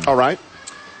from. All right.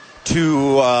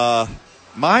 To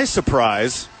my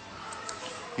surprise,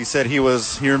 he said he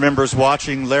remembers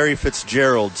watching Larry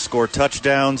Fitzgerald score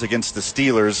touchdowns against the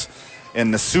Steelers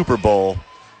in the Super Bowl,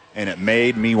 and it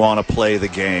made me want to play the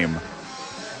game.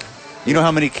 You know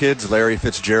how many kids Larry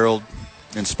Fitzgerald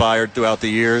inspired throughout the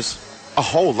years? A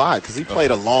whole lot, because he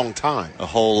played a long time. A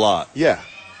whole lot. Yeah.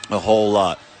 A whole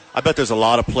lot. I bet there's a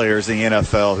lot of players in the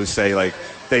NFL who say, like,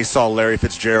 they saw Larry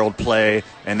Fitzgerald play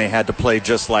and they had to play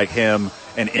just like him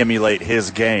and emulate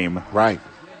his game. Right.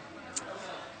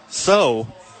 So,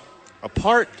 a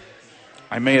part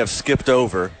I may have skipped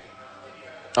over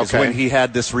is when he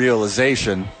had this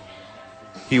realization.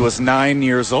 He was 9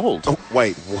 years old. Oh,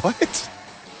 wait, what?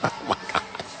 Oh, my God.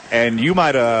 And you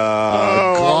might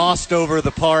have glossed over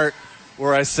the part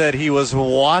where I said he was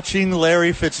watching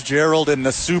Larry Fitzgerald in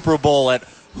the Super Bowl at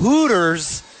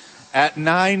Hooters at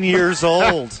 9 years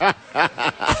old.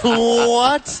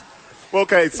 What?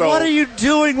 Okay, so what are you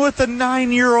doing with a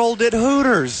 9-year-old at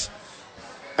Hooters?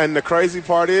 And the crazy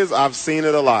part is, I've seen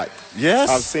it a lot. Yes?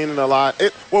 I've seen it a lot.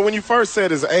 Well, when you first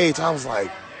said his age, I was like,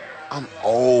 I'm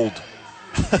old.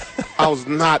 I was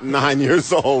not 9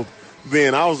 years old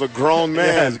then. I was a grown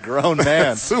man. Yes, grown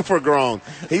man. Super grown.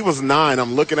 He was 9.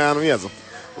 I'm looking at him.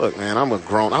 Look, man, I'm a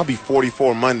grown. I'll be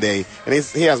 44 Monday, and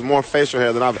he has more facial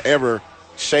hair than I've ever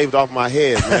shaved off my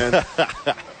head, man.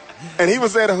 And he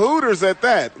was at Hooters at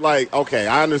that. Like, okay,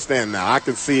 I understand now. I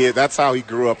can see it. That's how he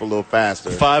grew up a little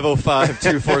faster.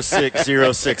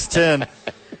 505-246-0610.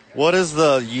 What is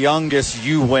the youngest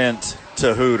you went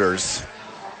to Hooters?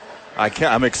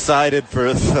 I'm excited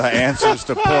for the answers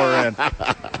to pour in.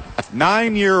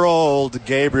 9-year-old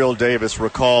Gabriel Davis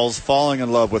recalls falling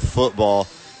in love with football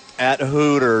at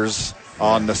Hooters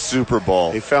on the Super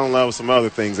Bowl. He fell in love with some other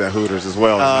things at Hooters as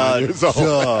well. 9 years old.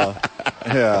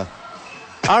 Yeah.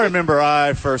 I remember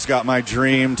I first got my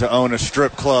dream to own a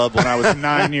strip club when I was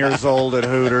 9 years old at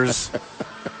Hooters.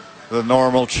 The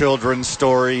normal children's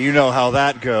story. You know how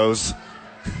that goes.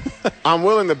 I'm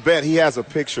willing to bet he has a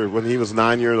picture when he was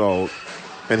 9 years old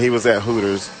and he was at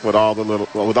Hooters with all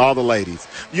the ladies.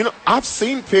 You know, I've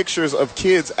seen pictures of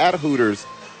kids at Hooters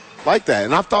like that,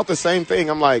 and I've thought the same thing.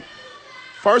 I'm like,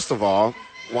 first of all,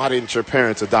 why didn't your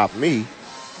parents adopt me?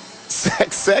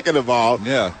 Second of all,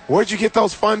 where'd you get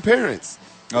those fun parents?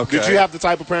 Okay. Did you have the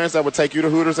type of parents that would take you to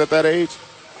Hooters at that age?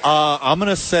 I'm going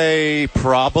to say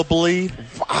probably.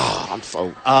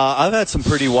 I've had some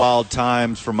pretty wild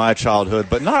times from my childhood,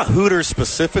 but not Hooters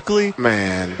specifically.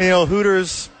 Man. You know,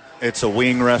 Hooters, it's a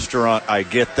wing restaurant. I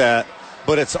get that.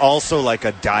 But it's also like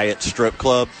a diet strip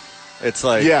club. It's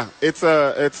like. Yeah, it's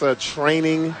a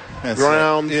training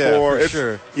ground for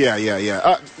sure. Yeah.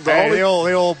 The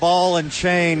old ball and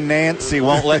chain Nancy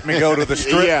won't let me go to the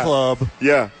strip club.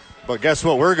 Yeah. But guess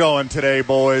what? We're going today,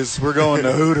 boys. We're going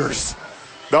to Hooters.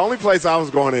 The only place I was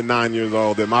going at 9 years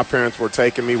old that my parents were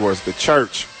taking me was the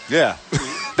church. Yeah.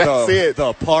 That's it.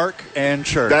 The park and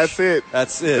church. That's it.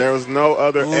 There was no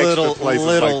other extra places like that.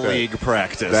 Little league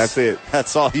practice. That's it.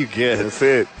 That's all you get. That's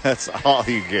it. That's all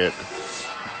you get.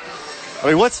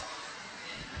 I mean,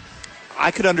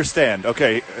 I could understand.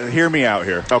 Okay, hear me out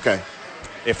here. Okay.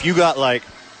 If you got like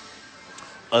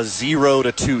a 0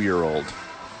 to 2-year-old.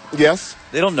 Yes.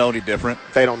 They don't know any different.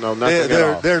 They don't know nothing at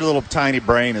all. Their little tiny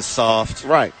brain is soft.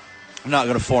 Right. I'm not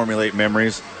going to formulate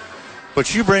memories.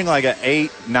 But you bring like an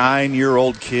 8,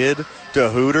 9-year-old kid to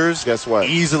Hooters. Guess what?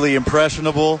 Easily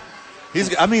impressionable.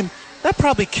 That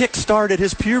probably kick-started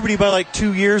his puberty by like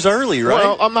 2 years early, right?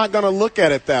 Well, I'm not going to look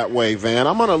at it that way, Van.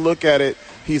 I'm going to look at it,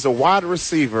 he's a wide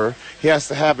receiver. He has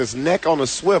to have his neck on a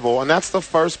swivel, and that's the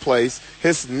first place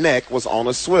his neck was on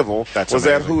a swivel. That's was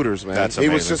amazing. At Hooters, man. That's he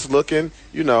was amazing. just looking,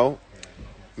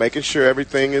 making sure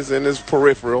everything is in his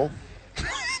peripheral.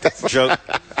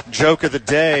 Joke of the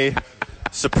day.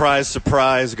 Surprise,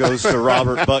 surprise goes to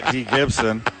Robert Buck D.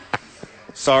 Gibson.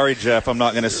 Sorry, Jeff, I'm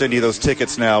not going to send you those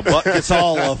tickets now. Buck gets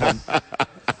all of them.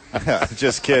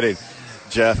 Just kidding.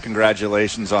 Jeff,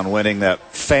 congratulations on winning that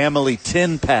family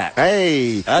 10-pack.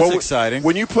 Hey. That's exciting.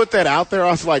 When you put that out there,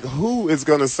 I was like, who is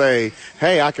going to say,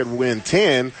 hey, I could win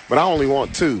 10, but I only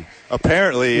want 2?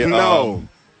 Apparently, no.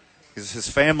 His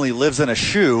family lives in a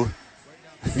shoe.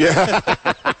 Yeah.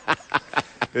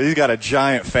 He's got a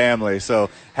giant family, so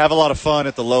have a lot of fun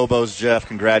at the Lobos, Jeff.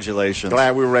 Congratulations.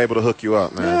 Glad we were able to hook you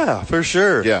up, man. Yeah, for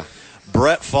sure. Yeah.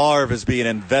 Brett Favre is being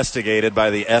investigated by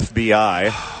the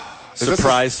FBI.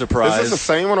 Surprise. Is this the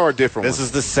same one or a different one? This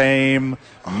is the same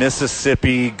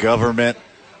Mississippi government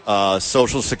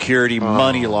Social Security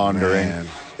money laundering. Man.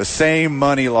 The same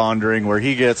money laundering where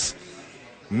he gets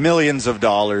millions of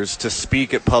dollars to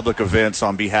speak at public events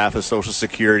on behalf of Social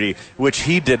Security, which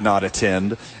he did not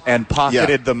attend, and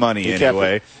pocketed the money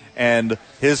anyway. And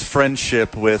his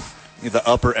friendship with the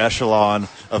upper echelon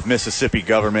of Mississippi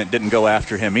government didn't go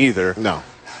after him either. No.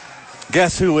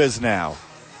 Guess who is now?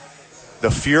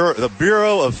 The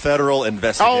Bureau of Federal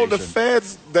Investigation. Oh, the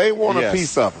feds, they want a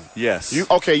piece of him. Yes.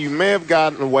 You may have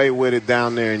gotten away with it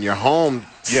down there in your home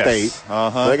state.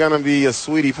 They're going to be a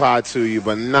sweetie pie to you,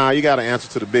 but you got to answer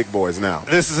to the big boys now.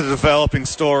 This is a developing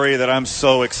story that I'm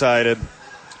so excited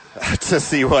to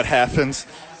see what happens.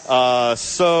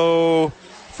 So,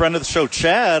 friend of the show,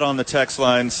 Chad, on the text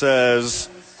line says,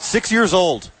 6 years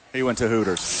old, he went to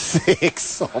Hooters.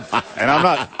 6? Oh, my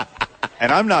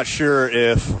And I'm not sure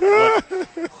if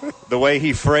the way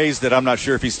he phrased it, I'm not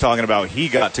sure if he's talking about he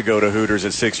got to go to Hooters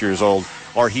at 6 years old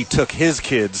or he took his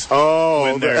kids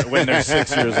when they're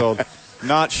 6 years old.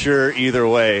 Not sure either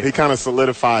way. He kind of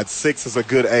solidified 6 is a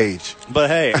good age. But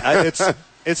hey,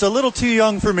 it's a little too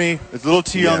young for me. It's a little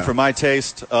too young for my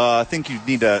taste. I think you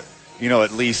need to,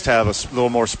 at least have a little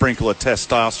more sprinkle of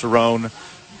testosterone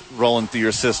rolling through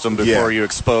your system before you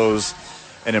expose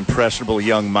an impressionable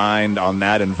young mind on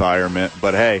that environment.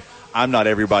 But hey, I'm not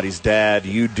everybody's dad.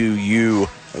 You do you,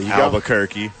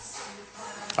 Albuquerque.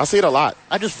 I see it a lot.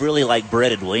 I just really like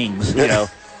breaded wings,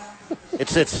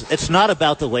 It's not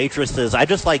about the waitresses. I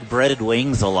just like breaded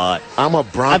wings a lot. I'm a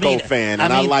Bronco fan,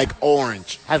 and I like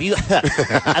orange. Have you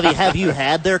have you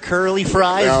had their curly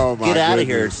fries? Oh, my Get out of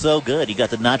here. goodness. It's so good. You got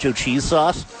the nacho cheese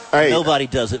sauce. Hey, nobody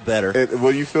does it better.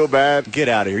 Will you feel bad? Get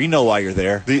out of here. You know why you're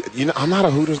there. I'm not a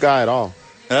Hooters guy at all.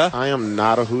 Huh? I am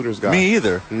not a Hooters guy. Me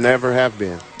either. Never have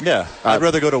been. Yeah. I'd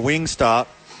rather go to Wingstop,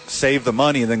 save the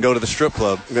money, than go to the strip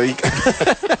club.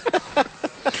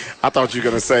 I thought you were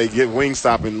going to say get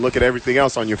Wingstop and look at everything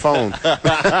else on your phone.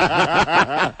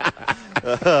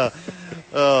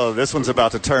 This one's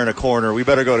about to turn a corner. We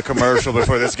better go to commercial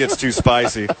before this gets too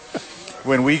spicy.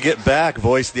 When we get back,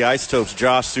 Voice of the Isotopes,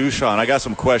 Josh Sushan. I got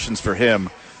some questions for him.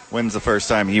 When's the first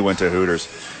time he went to Hooters?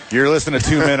 You're listening to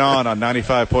 2 Men On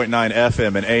 95.9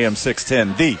 FM and AM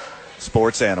 610, the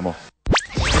Sports Animal.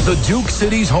 The Duke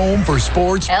City's home for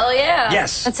sports. Hell yeah.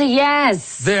 Yes. That's a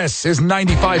yes. This is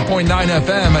 95.9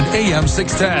 FM and AM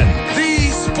 610, the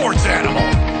Sports Animal.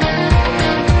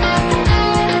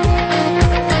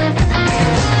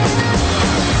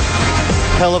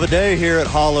 Hell of a day here at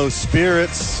Hollow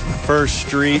Spirits. First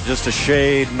Street, just a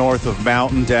shade north of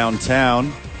Mountain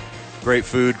downtown. Great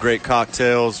food, great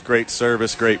cocktails, great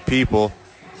service, great people.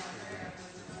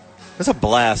 It's a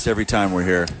blast every time we're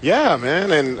here. Yeah,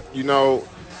 man. And, you know,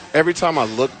 every time I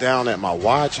look down at my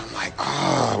watch, I'm like,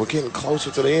 we're getting closer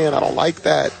to the end. I don't like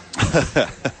that.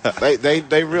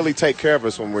 They really take care of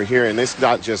us when we're here. And it's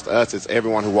not just us. It's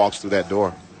everyone who walks through that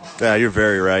door. Yeah, you're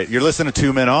very right. You're listening to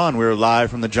Two Men On. We're live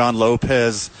from the John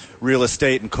Lopez Real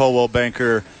Estate and Coldwell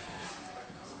Banker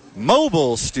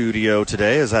mobile studio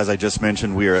today. As I just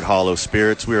mentioned, we are at Hollow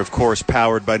Spirits. We are, of course,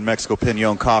 powered by Mexico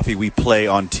Pinon Coffee. We play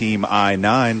on Team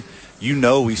I-9. You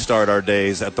know we start our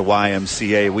days at the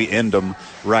YMCA. We end them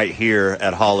right here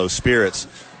at Hollow Spirits.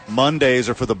 Mondays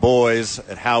are for the boys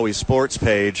at Howie's Sports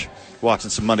Page, watching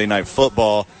some Monday Night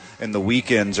Football. And the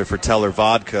weekends are for Teller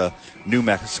Vodka, New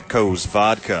Mexico's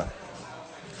vodka.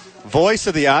 Voice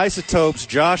of the Isotopes,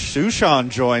 Josh Suchon,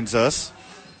 joins us.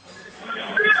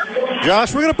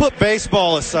 Josh, we're going to put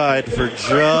baseball aside for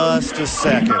just a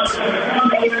second.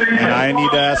 And I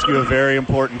need to ask you a very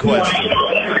important question.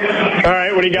 All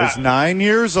right, what do you got? Is 9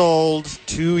 years old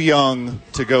too young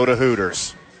to go to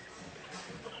Hooters?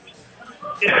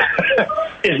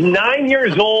 Is 9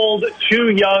 years old too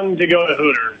young to go to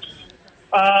Hooters?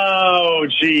 Oh,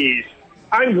 geez.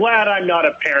 I'm glad I'm not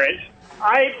a parent.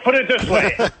 I put it this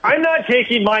way. I'm not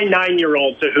taking my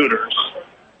 9-year-old to Hooters.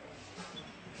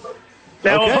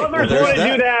 Now, if others want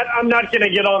to do that, I'm not going to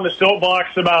get on the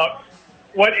soapbox about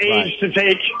what age to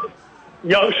take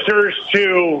youngsters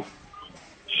to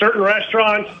certain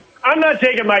restaurants. I'm not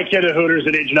taking my kid to Hooters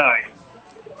at age 9.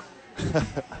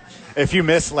 If you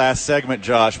missed last segment,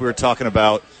 Josh, we were talking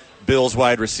about Bills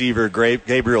wide receiver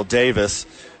Gabriel Davis,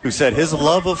 who said his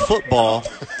love of football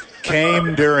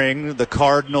came during the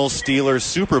Cardinals-Steelers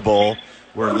Super Bowl,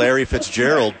 where Larry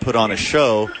Fitzgerald put on a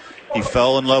show. He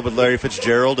fell in love with Larry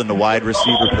Fitzgerald in the wide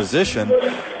receiver position.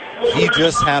 He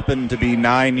just happened to be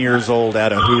 9 years old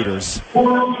at a Hooters.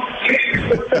 So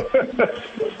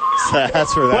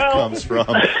that's where that comes from.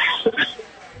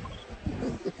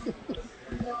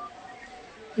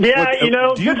 Yeah,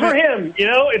 good for him.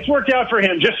 It's worked out for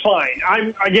him just fine.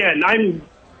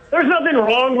 There's nothing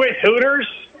wrong with Hooters,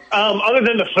 other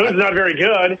than the food's not very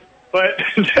good. But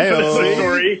that's the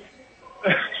story.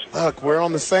 Look, we're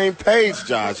on the same page,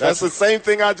 Josh. That's the same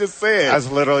thing I just said. That's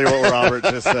literally what Robert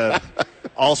just said.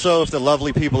 Also, if the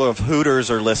lovely people of Hooters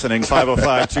are listening,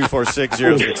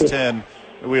 505-246-0610,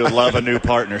 we would love a new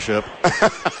partnership.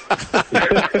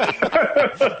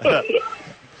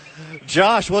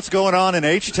 Josh, what's going on in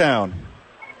H-Town?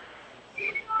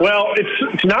 Well,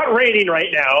 it's not raining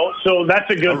right now, so that's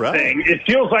a good thing. It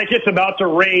feels like it's about to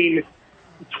rain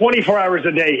 24 hours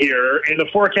a day here, and the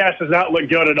forecast does not look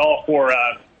good at all for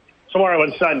tomorrow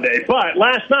and Sunday. But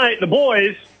last night, the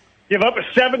boys give up a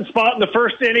 7 spot in the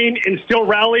first inning and still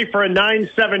rally for a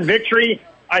 9-7 victory.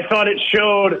 I thought it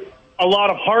showed a lot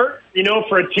of heart,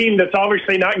 for a team that's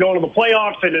obviously not going to the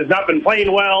playoffs and has not been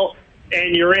playing well,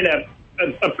 and you're in a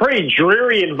pretty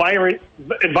dreary environment,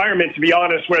 to be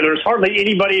honest, where there's hardly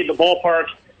anybody at the ballpark.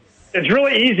 It's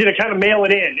really easy to kind of mail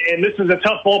it in, and this is a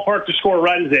tough ballpark to score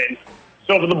runs in.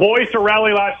 So for the boys to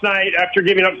rally last night after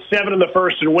giving up 7 in the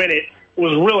first and win it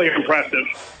was really impressive.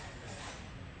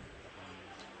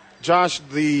 Josh,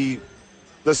 the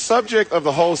subject of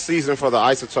the whole season for the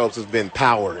Isotopes has been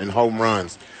power and home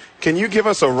runs. Can you give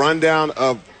us a rundown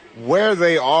of where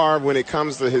they are when it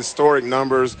comes to historic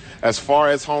numbers as far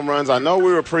as home runs? I know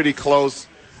we were pretty close.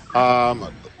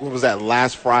 What was that,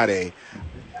 last Friday?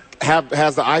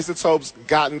 Has the Isotopes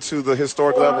gotten to the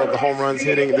historic level of the home runs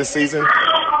hitting this season?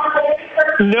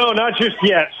 No, not just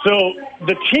yet. So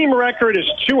the team record is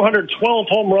 212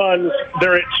 home runs.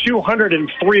 They're at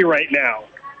 203 right now.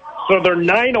 So they're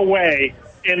 9 away,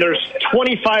 and there's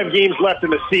 25 games left in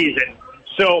the season.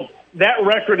 So that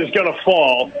record is going to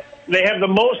fall. They have the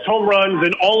most home runs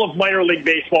in all of minor league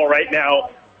baseball right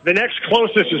now. The next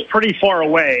closest is pretty far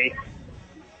away.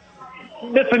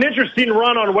 That's an interesting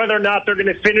run on whether or not they're going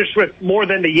to finish with more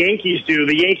than the Yankees do.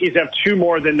 The Yankees have 2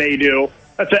 more than they do.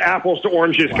 That's an apples to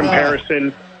oranges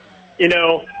comparison,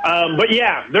 But,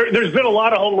 yeah, there's been a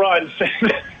lot of home runs.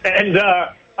 And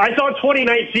I thought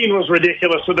 2019 was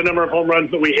ridiculous with the number of home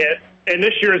runs that we hit, and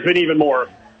this year has been even more.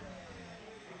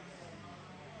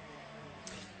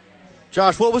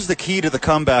 Josh, what was the key to the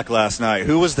comeback last night?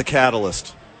 Who was the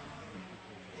catalyst?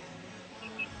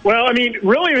 Well,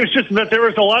 really it was just that there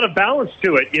was a lot of balance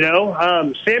to it,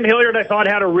 Sam Hilliard, I thought,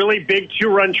 had a really big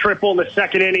 2-run triple in the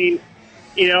second inning,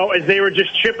 as they were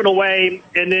just chipping away.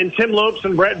 And then Tim Lopes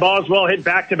and Brett Boswell hit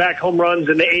back-to-back home runs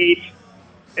in the 8th.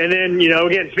 And then,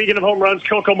 again, speaking of home runs,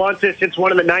 Coco Montes hits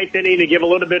one in the 9th inning to give a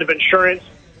little bit of insurance.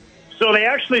 So they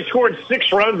actually scored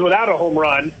 6 runs without a home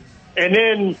run, and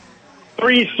then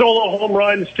 3 solo home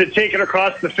runs to take it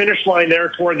across the finish line there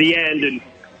toward the end. And,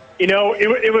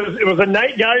 it was a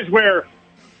night, guys, where,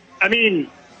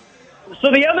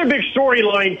 so the other big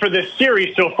storyline for this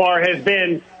series so far has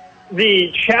been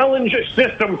the challenge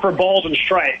system for balls and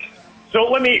strikes.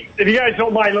 So if you guys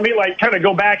don't mind, let me kind of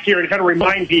go back here and kind of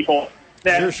remind people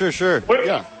that Sure.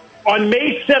 Yeah. On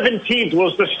May 17th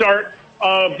was the start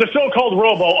of the so-called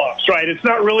robo-ups, right? It's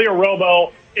not really a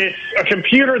robo. It's a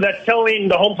computer that's telling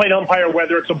the home plate umpire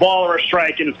whether it's a ball or a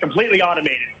strike, and it's completely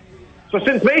automated. So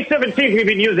since May 17th, we've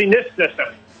been using this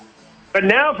system. But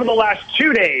now for the last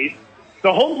 2 days,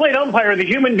 the home plate umpire, the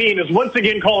human being, is once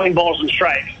again calling balls and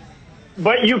strikes.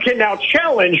 But you can now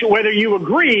challenge whether you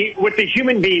agree with the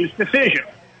human being's decision.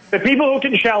 The people who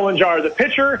can challenge are the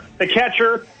pitcher, the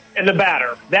catcher, and the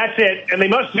batter. That's it. And they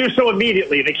must do so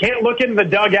immediately. They can't look into the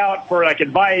dugout for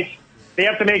advice. They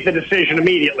have to make the decision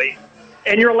immediately.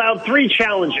 And you're allowed 3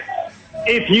 challenges.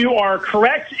 If you are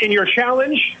correct in your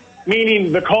challenge,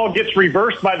 meaning the call gets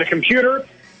reversed by the computer,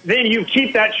 then you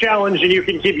keep that challenge and you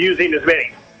can keep using as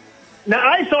many. Now,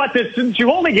 I thought that since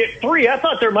you only get 3, I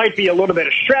thought there might be a little bit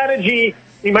of strategy.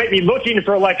 You might be looking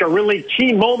for a really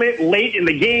key moment late in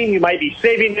the game. You might be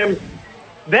saving them.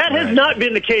 That has not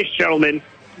been the case, gentlemen.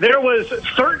 There was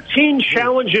 13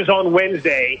 challenges on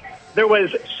Wednesday. There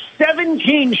was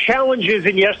 17 challenges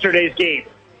in yesterday's game.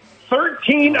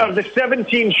 13 of the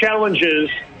 17 challenges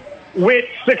went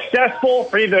successful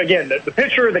for either, again, the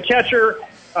pitcher, the catcher,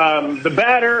 the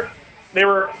batter.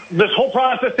 This whole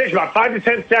process takes about 5 to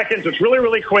 10 seconds. It's really,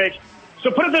 really quick. So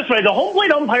put it this way, the home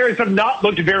plate umpires have not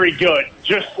looked very good,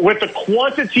 just with the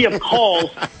quantity of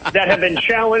calls that have been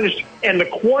challenged and the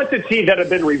quantity that have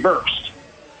been reversed.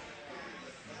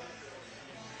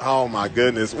 Oh, my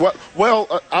goodness.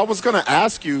 Well, I was going to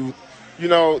ask you,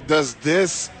 does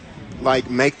this,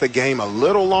 make the game a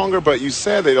little longer? But you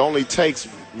said it only takes,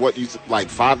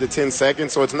 5 to 10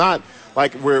 seconds. So it's not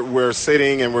like we're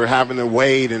sitting and we're having to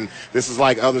wait, and this is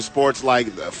like other sports like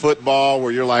football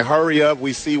where you're like, hurry up,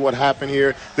 we see what happened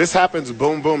here. This happens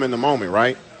boom, boom in the moment,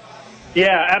 right?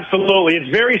 Yeah, absolutely. It's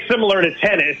very similar to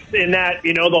tennis in that,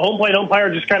 the home plate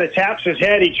umpire just kind of taps his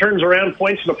head. He turns around,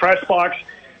 points to the press box.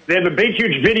 They have a big,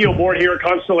 huge video board here at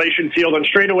Constellation Field on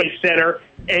straightaway center,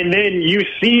 and then you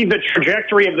see the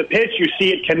trajectory of the pitch. You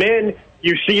see it come in.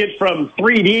 You see it from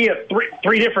 3D at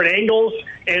three different angles,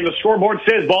 and the scoreboard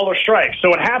says ball or strike.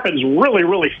 So it happens really,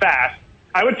 really fast.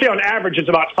 I would say on average it's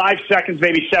about 5 seconds,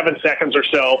 maybe 7 seconds or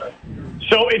so.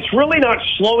 So it's really not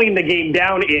slowing the game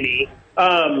down any.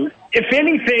 If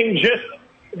anything, just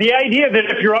the idea that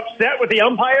if you're upset with the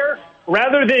umpire,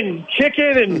 rather than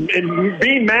kicking and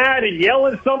being mad and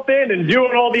yelling something and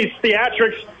doing all these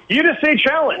theatrics, you just say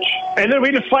challenge, and then we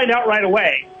just find out right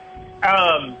away.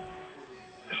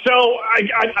 So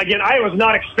I was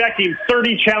not expecting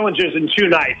 30 challenges in 2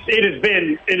 nights. It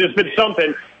has been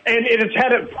something, and it has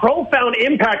had a profound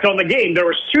impact on the game. There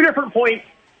was 2 different points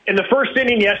in the first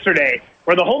inning yesterday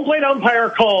where the home plate umpire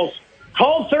called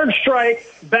third strike,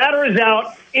 batter is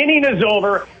out, inning is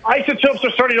over, Isotopes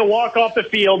are starting to walk off the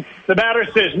field. The batter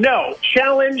says no,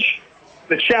 challenge.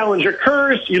 The challenge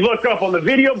occurs. You look up on the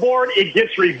video board, it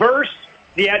gets reversed.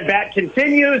 The at-bat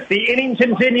continues. The inning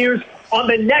continues. On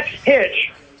the next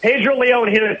pitch, Pedro Leon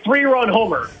hit a 3-run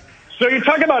homer. So you're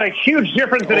talking about a huge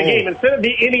difference in a game. Instead of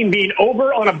the inning being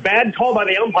over on a bad call by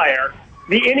the umpire,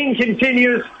 the inning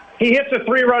continues. He hits a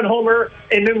 3-run homer,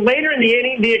 and then later in the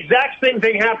inning, the exact same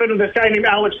thing happened with this guy named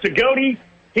Alex Tagoti.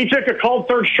 He took a called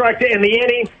third strike to end the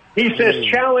inning. He says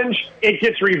challenge. It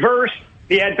gets reversed.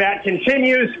 The at-bat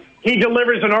continues. He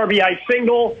delivers an RBI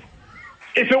single.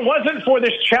 If it wasn't for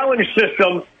this challenge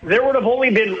system, there would have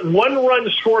only been 1 run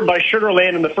scored by Sugar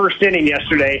Land in the first inning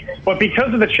yesterday. But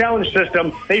because of the challenge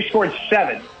system, they scored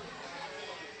 7.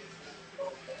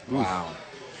 Wow.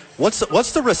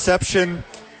 What's the reception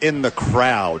in the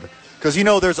crowd? Because,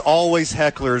 there's always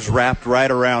hecklers wrapped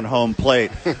right around home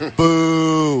plate.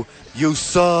 Boo, you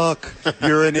suck,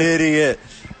 you're an idiot.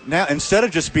 Now, instead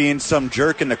of just being some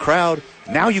jerk in the crowd,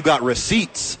 now you got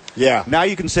receipts. Yeah. Now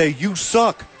you can say, you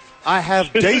suck. I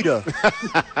have data.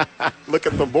 Look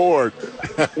at the board.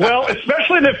 Well,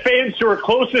 especially the fans who are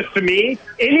closest to me,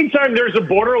 anytime there's a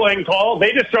borderline call,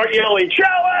 they just start yelling,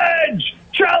 challenge!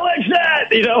 Challenge that!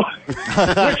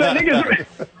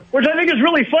 Which I think is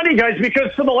really funny, guys,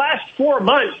 because for the last 4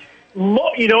 months,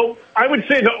 I would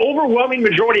say the overwhelming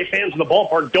majority of fans in the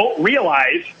ballpark don't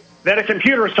realize that a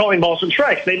computer is calling balls and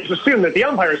strikes. They just assume that the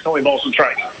umpire is calling balls and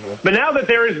strikes. But now that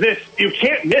there is this, you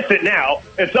can't miss it now.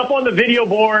 It's up on the video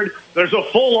board. There's a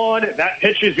full-on, that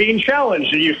pitch is being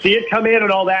challenged, and you see it come in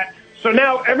and all that. So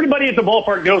now everybody at the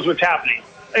ballpark knows what's happening.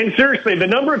 And seriously, the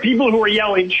number of people who are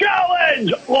yelling,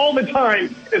 challenge, all the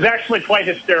time is actually quite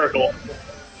hysterical.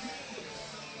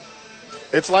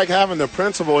 It's like having the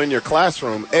principal in your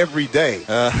classroom every day.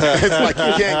 It's like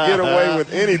you can't get away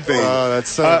with anything. Oh, that's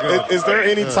so good. Is there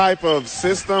any type of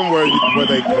system where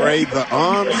they grade the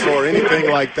umps or anything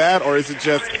like that? Or is it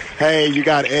just, hey, you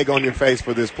got egg on your face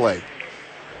for this play?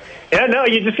 Yeah, no,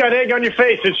 you just got egg on your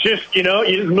face. It's just, you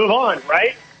just move on,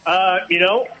 right?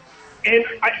 And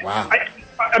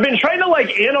I've been trying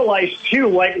to, analyze, too,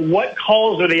 what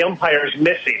calls are the umpires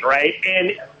missing, right?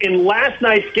 And in last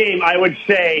night's game, I would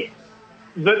say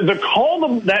the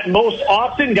call that most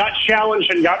often got challenged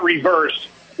and got reversed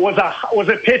was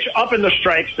a pitch up in the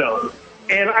strike zone.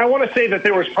 And I want to say that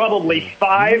there was probably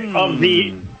 5 of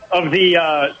the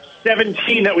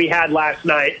 17 that we had last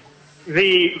night.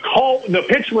 The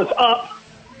pitch was up.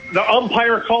 The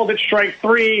umpire called it strike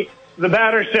 3. The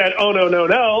batter said, oh,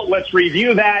 no, let's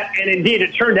review that. And indeed,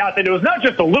 it turned out that it was not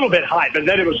just a little bit high, but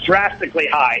that it was drastically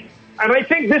high. And I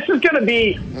think this is going to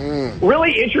be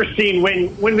really interesting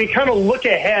when we kind of look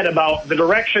ahead about the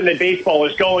direction that baseball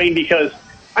is going, because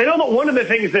I know that one of the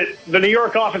things that the New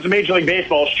York office of Major League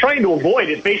Baseball is trying to avoid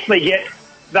is basically get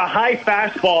the high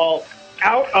fastball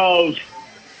out of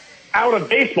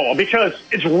baseball, because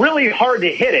it's really hard to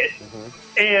hit it.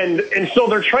 And so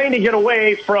they're trying to get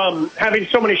away from having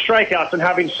so many strikeouts and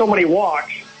having so many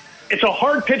walks. It's a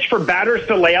hard pitch for batters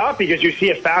to lay off because you see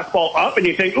a fastball up and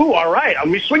you think, ooh, all right, I'm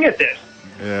going to swing at this.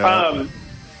 Yeah.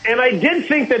 And I did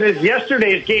think that as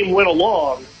yesterday's game went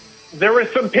along, there were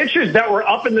some pitches that were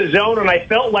up in the zone, and I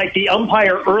felt like the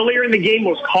umpire earlier in the game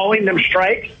was calling them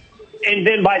strikes. And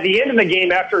then by the end of the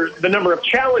game, after the number of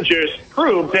challenges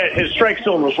proved that his strike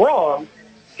zone was wrong,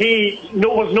 he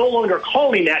was no longer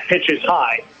calling that pitch as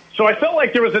high. So I felt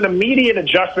like there was an immediate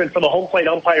adjustment for the home plate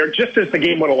umpire just as the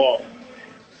game went along.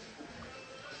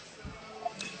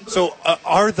 So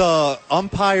are the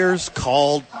umpires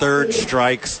called third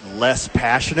strikes less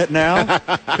passionate now?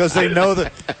 Because they know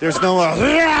that there's no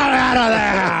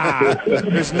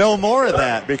there's no more of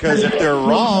that, because if they're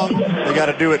wrong, they got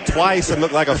to do it twice and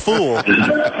look like a fool.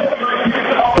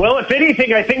 Well, if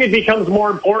anything, I think it becomes more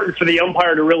important for the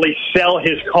umpire to really sell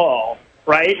his call,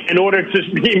 right? In order to,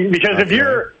 because if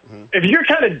you're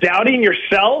kind of doubting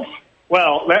yourself,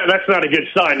 well, that's not a good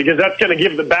sign, because that's going to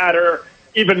give the batter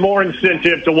even more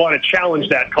incentive to want to challenge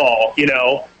that call. I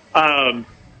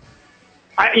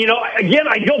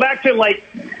go back to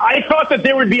I thought that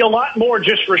there would be a lot more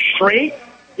just restraint.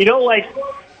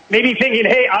 Maybe thinking,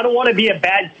 hey, I don't want to be a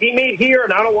bad teammate here,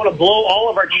 and I don't want to blow all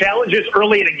of our challenges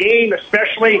early in a game,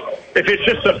 especially if it's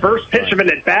just the first pitch of an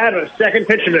at-bat or the second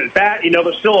pitch of an at-bat.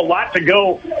 There's still a lot to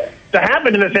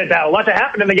happen in this at-bat, a lot to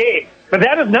happen in the game. But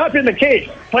that has not been the case.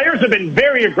 Players have been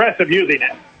very aggressive using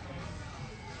it.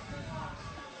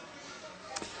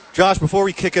 Josh, before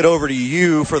we kick it over to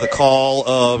you for the call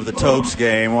of the Topes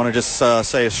game, I want to just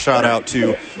say a shout-out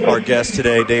to our guest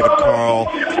today, David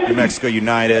Carl, New Mexico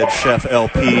United, Chef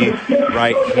LP,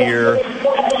 right here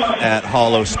at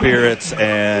Hollow Spirits,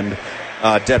 and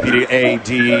Deputy AD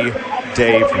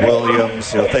Dave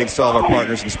Williams. Thanks to all of our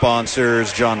partners and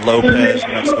sponsors, John Lopez,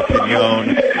 New Mexico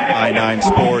Pinon, I-9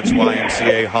 Sports,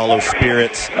 YMCA, Hollow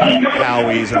Spirits,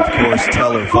 Howie's, and, of course,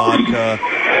 Teller Vodka.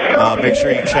 Make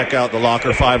sure you check out the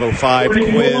Locker 505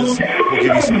 quiz. We'll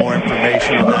give you some more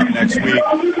information on that next week.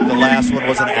 The last one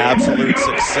was an absolute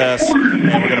success, and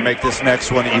we're going to make this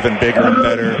next one even bigger and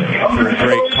better for a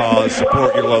great cause.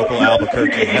 Support your local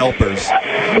Albuquerque helpers.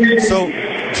 So,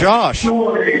 Josh,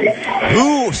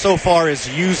 who so far is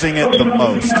using it the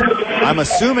most? I'm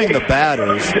assuming the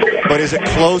batters, but is it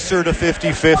closer to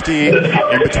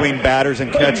 50-50 in between batters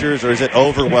and catchers, or is it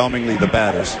overwhelmingly the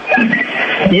batters?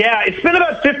 Yeah, it's been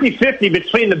about 50-50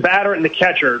 between the batter and the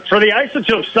catcher. For the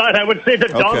Isotope side, I would say that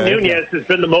Dom Nunez has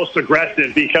been the most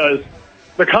aggressive, because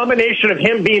the combination of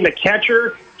him being the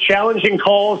catcher, challenging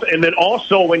calls, and then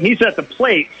also when he's at the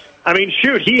plate, I mean,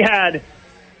 shoot, he had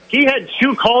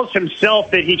 2 calls himself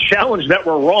that he challenged that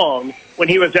were wrong when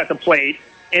he was at the plate.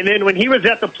 And then when he was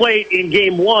at the plate in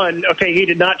game 1, okay, he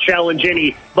did not challenge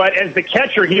any. But as the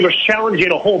catcher, he was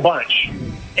challenging a whole bunch.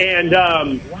 And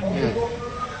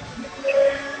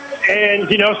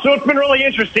so it's been really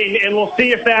interesting, and we'll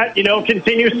see if that,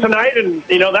 continues tonight. And,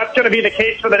 that's going to be the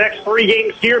case for the next 3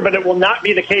 games here, but it will not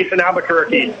be the case in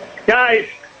Albuquerque. Guys,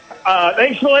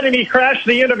 thanks for letting me crash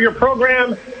the end of your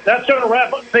program. That's going to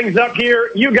wrap things up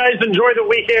here. You guys enjoy the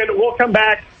weekend. We'll come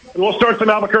back and we'll start some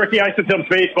Albuquerque Isotopes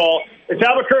baseball. It's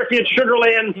Albuquerque at Sugar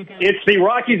Land. It's the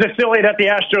Rockies affiliate at the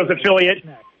Astros affiliate.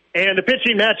 And the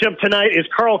pitching matchup tonight is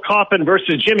Carl Coffin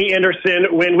versus Jimmy Anderson.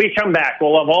 When we come back,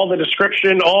 we'll have all the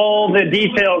description, all the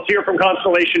details here from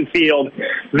Constellation Field.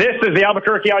 This is the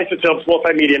Albuquerque Isotopes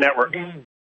Multimedia Network.